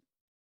 minutes.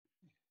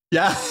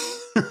 Yeah.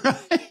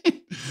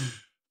 Right.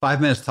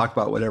 5 minutes to talk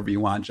about whatever you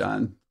want,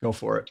 John. Go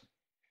for it.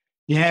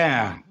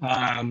 Yeah.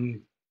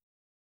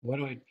 What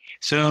do I?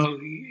 So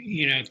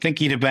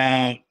thinking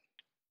about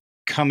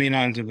coming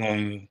onto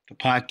the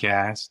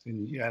podcast,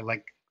 and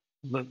like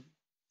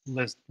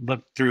let's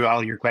look through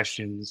all your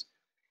questions,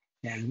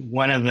 and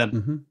one of the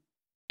Mm-hmm.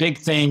 big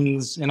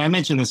things, and I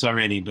mentioned this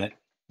already, but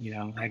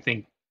I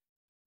think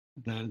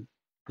the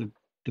the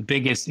the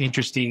biggest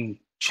interesting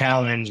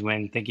challenge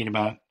when thinking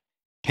about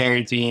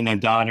parenting a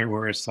daughter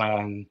or a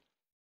son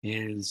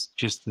is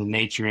just the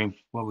nature of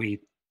what we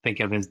think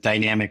of as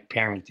dynamic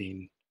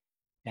parenting.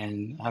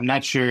 And I'm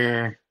not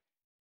sure,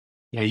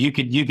 you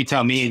could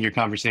tell me in your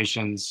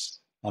conversations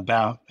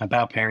about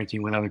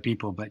parenting with other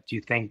people, but do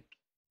you think,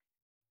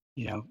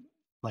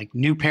 like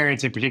new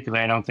parents in particular,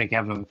 I don't think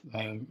have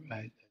a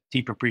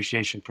deep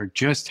appreciation for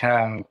just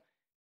how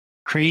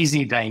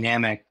crazy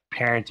dynamic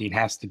parenting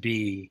has to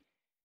be,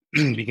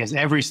 because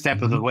every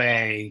step of the Mm-hmm.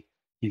 way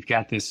you've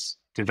got this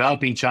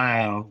developing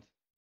child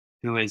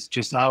who is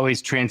just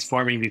always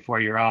transforming before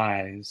your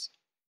eyes.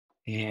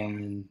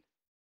 And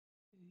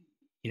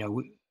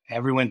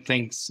everyone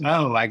thinks,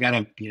 oh, I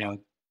gotta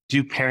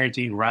do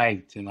parenting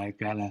right, and I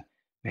gotta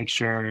make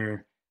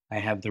sure I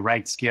have the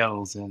right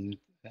skills. And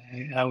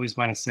I always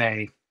want to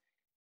say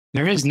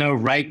there is no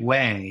right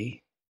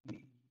way.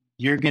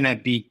 You're gonna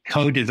be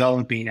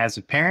co-developing as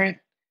a parent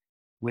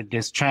with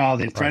this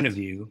child in front Right. of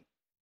you,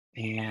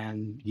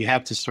 and you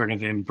have to sort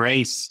of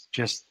embrace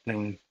just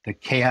the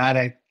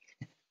chaotic,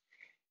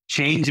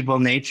 changeable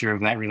nature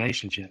of that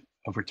relationship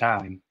over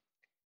time.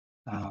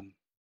 Um,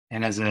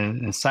 and as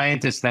a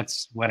scientist,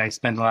 that's what I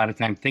spend a lot of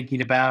time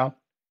thinking about.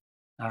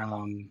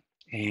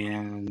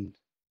 And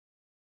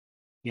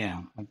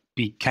yeah, I'd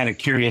be kind of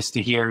curious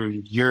to hear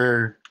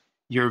your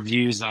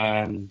views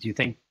on. Do you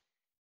think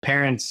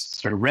parents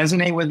sort of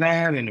resonate with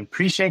that and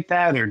appreciate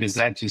that, or does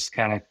that just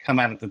kind of come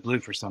out of the blue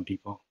for some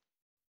people?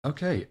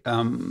 Okay.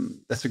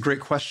 That's a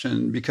great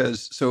question,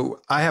 because so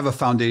I have a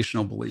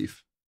foundational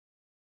belief,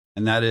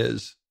 and that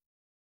is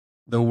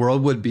the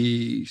world would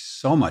be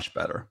so much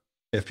better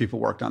if people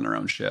worked on their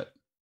own shit.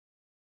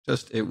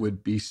 It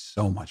would be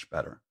so much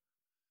better.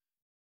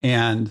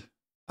 And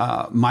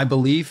my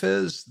belief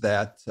is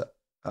that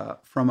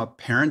from a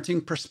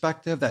parenting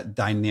perspective, that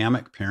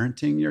dynamic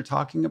parenting you're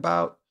talking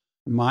about,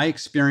 my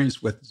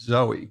experience with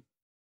Zoe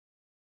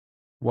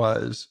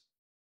was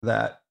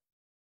that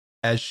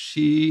as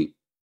she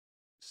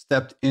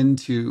stepped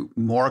into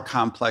more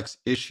complex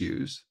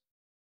issues,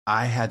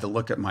 I had to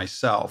look at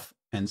myself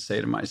and say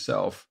to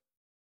myself,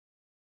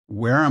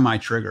 where am I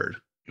triggered?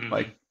 Mm-hmm.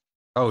 Like,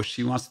 oh,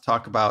 she wants to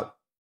talk about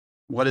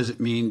what does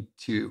it mean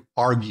to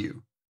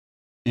argue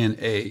in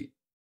a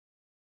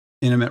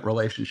intimate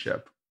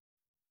relationship.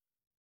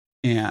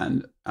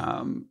 And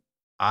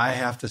I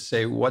have to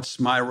say, what's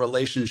my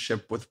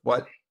relationship with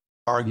what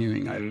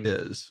arguing Mm-hmm.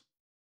 is?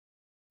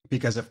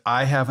 because if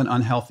I have an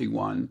unhealthy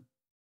one,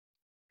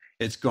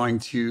 it's going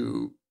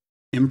to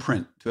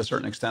imprint to a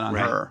certain extent on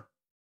her.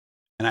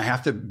 And I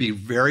have to be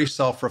very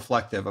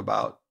self-reflective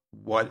about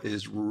what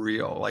is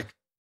real. Like,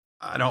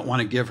 I don't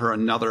want to give her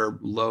another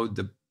load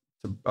to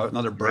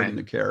another burden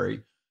to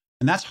carry.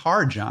 And that's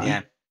hard, John.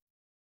 Yeah.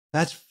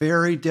 That's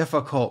very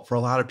difficult for a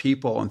lot of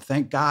people. And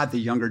thank God the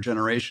younger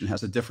generation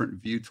has a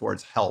different view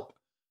towards help.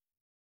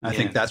 And I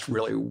think that's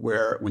really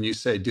where, when you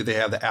say, do they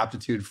have the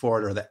aptitude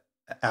for it or the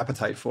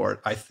appetite for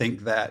it? I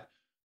think that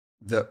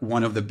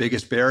one of the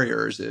biggest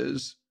barriers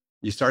is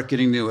you start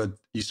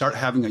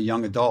having a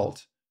young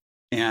adult,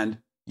 and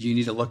you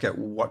need to look at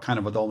what kind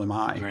of adult am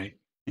I? Right.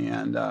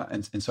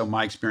 And so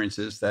my experience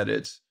is that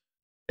it's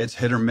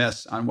hit or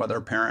miss on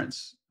whether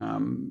parents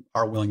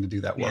are willing to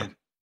do that work.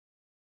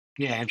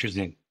 Yeah,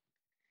 interesting.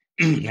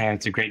 Yeah,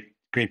 it's a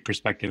great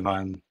perspective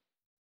on,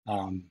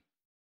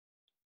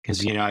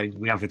 because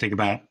we have to think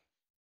about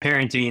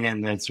parenting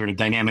and the sort of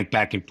dynamic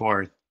back and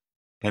forth,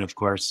 but of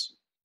course,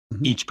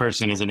 each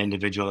person is an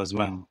individual as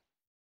well.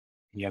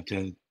 You have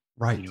to,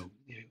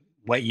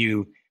 what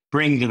you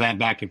bring to that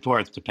back and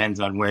forth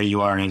depends on where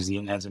you are as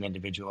an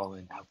individual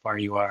and how far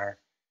you are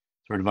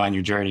sort of on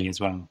your journey as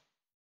well.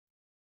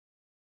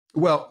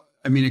 Well,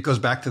 I mean, it goes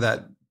back to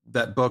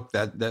that book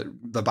that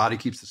The Body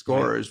Keeps the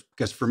Score, is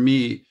because for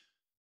me,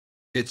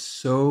 it's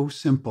so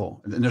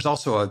simple. And there's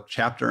also a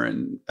chapter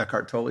in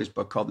Eckhart Tolle's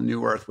book called The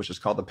New Earth, which is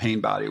called The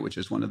Pain Body, which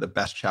is one of the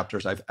best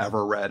chapters I've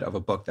ever read of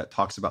a book that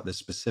talks about this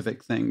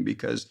specific thing.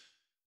 Because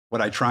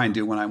what I try and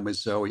do when I'm with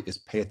Zoe is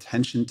pay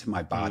attention to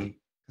my body,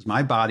 because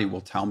my body will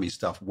tell me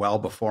stuff well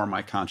before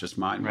my conscious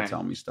mind will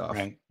tell me stuff.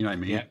 You know what I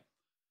mean? Yeah.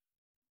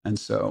 And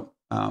so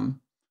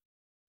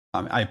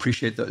I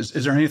appreciate those.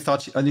 Is there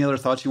any other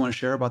thoughts you want to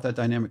share about that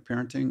dynamic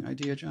parenting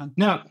idea, John?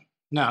 No,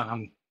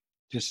 I'm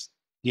just,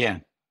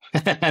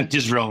 I'm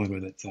just rolling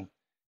with it. So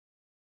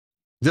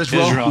just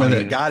rolling with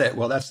it. Got it.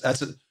 Well, it's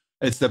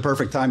the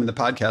perfect time in the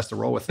podcast to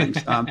roll with things.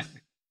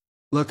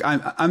 Look,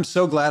 I'm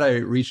so glad I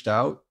reached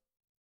out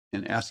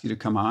and asked you to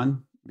come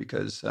on,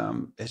 because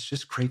it's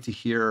just great to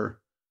hear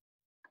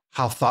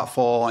how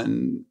thoughtful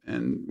and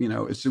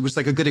it was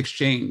like a good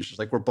exchange. It's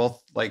like we're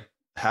both like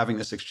having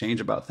this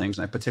exchange about things,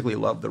 and I particularly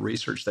love the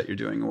research that you're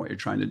doing and what you're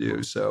trying to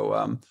do.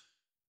 So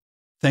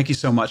thank you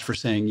so much for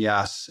saying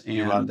yes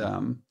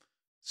and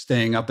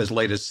staying up as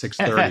late as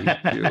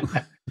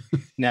 6:30.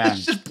 It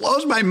just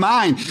blows my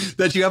mind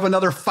that you have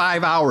another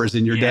 5 hours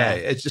in your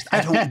day. It's just,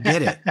 I don't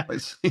get it.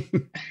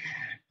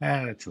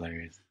 That's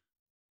hilarious.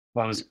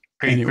 Well, it was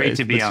great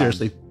to be on.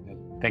 Seriously,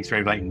 thanks for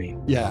inviting me.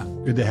 Yeah,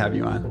 good to have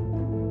you on.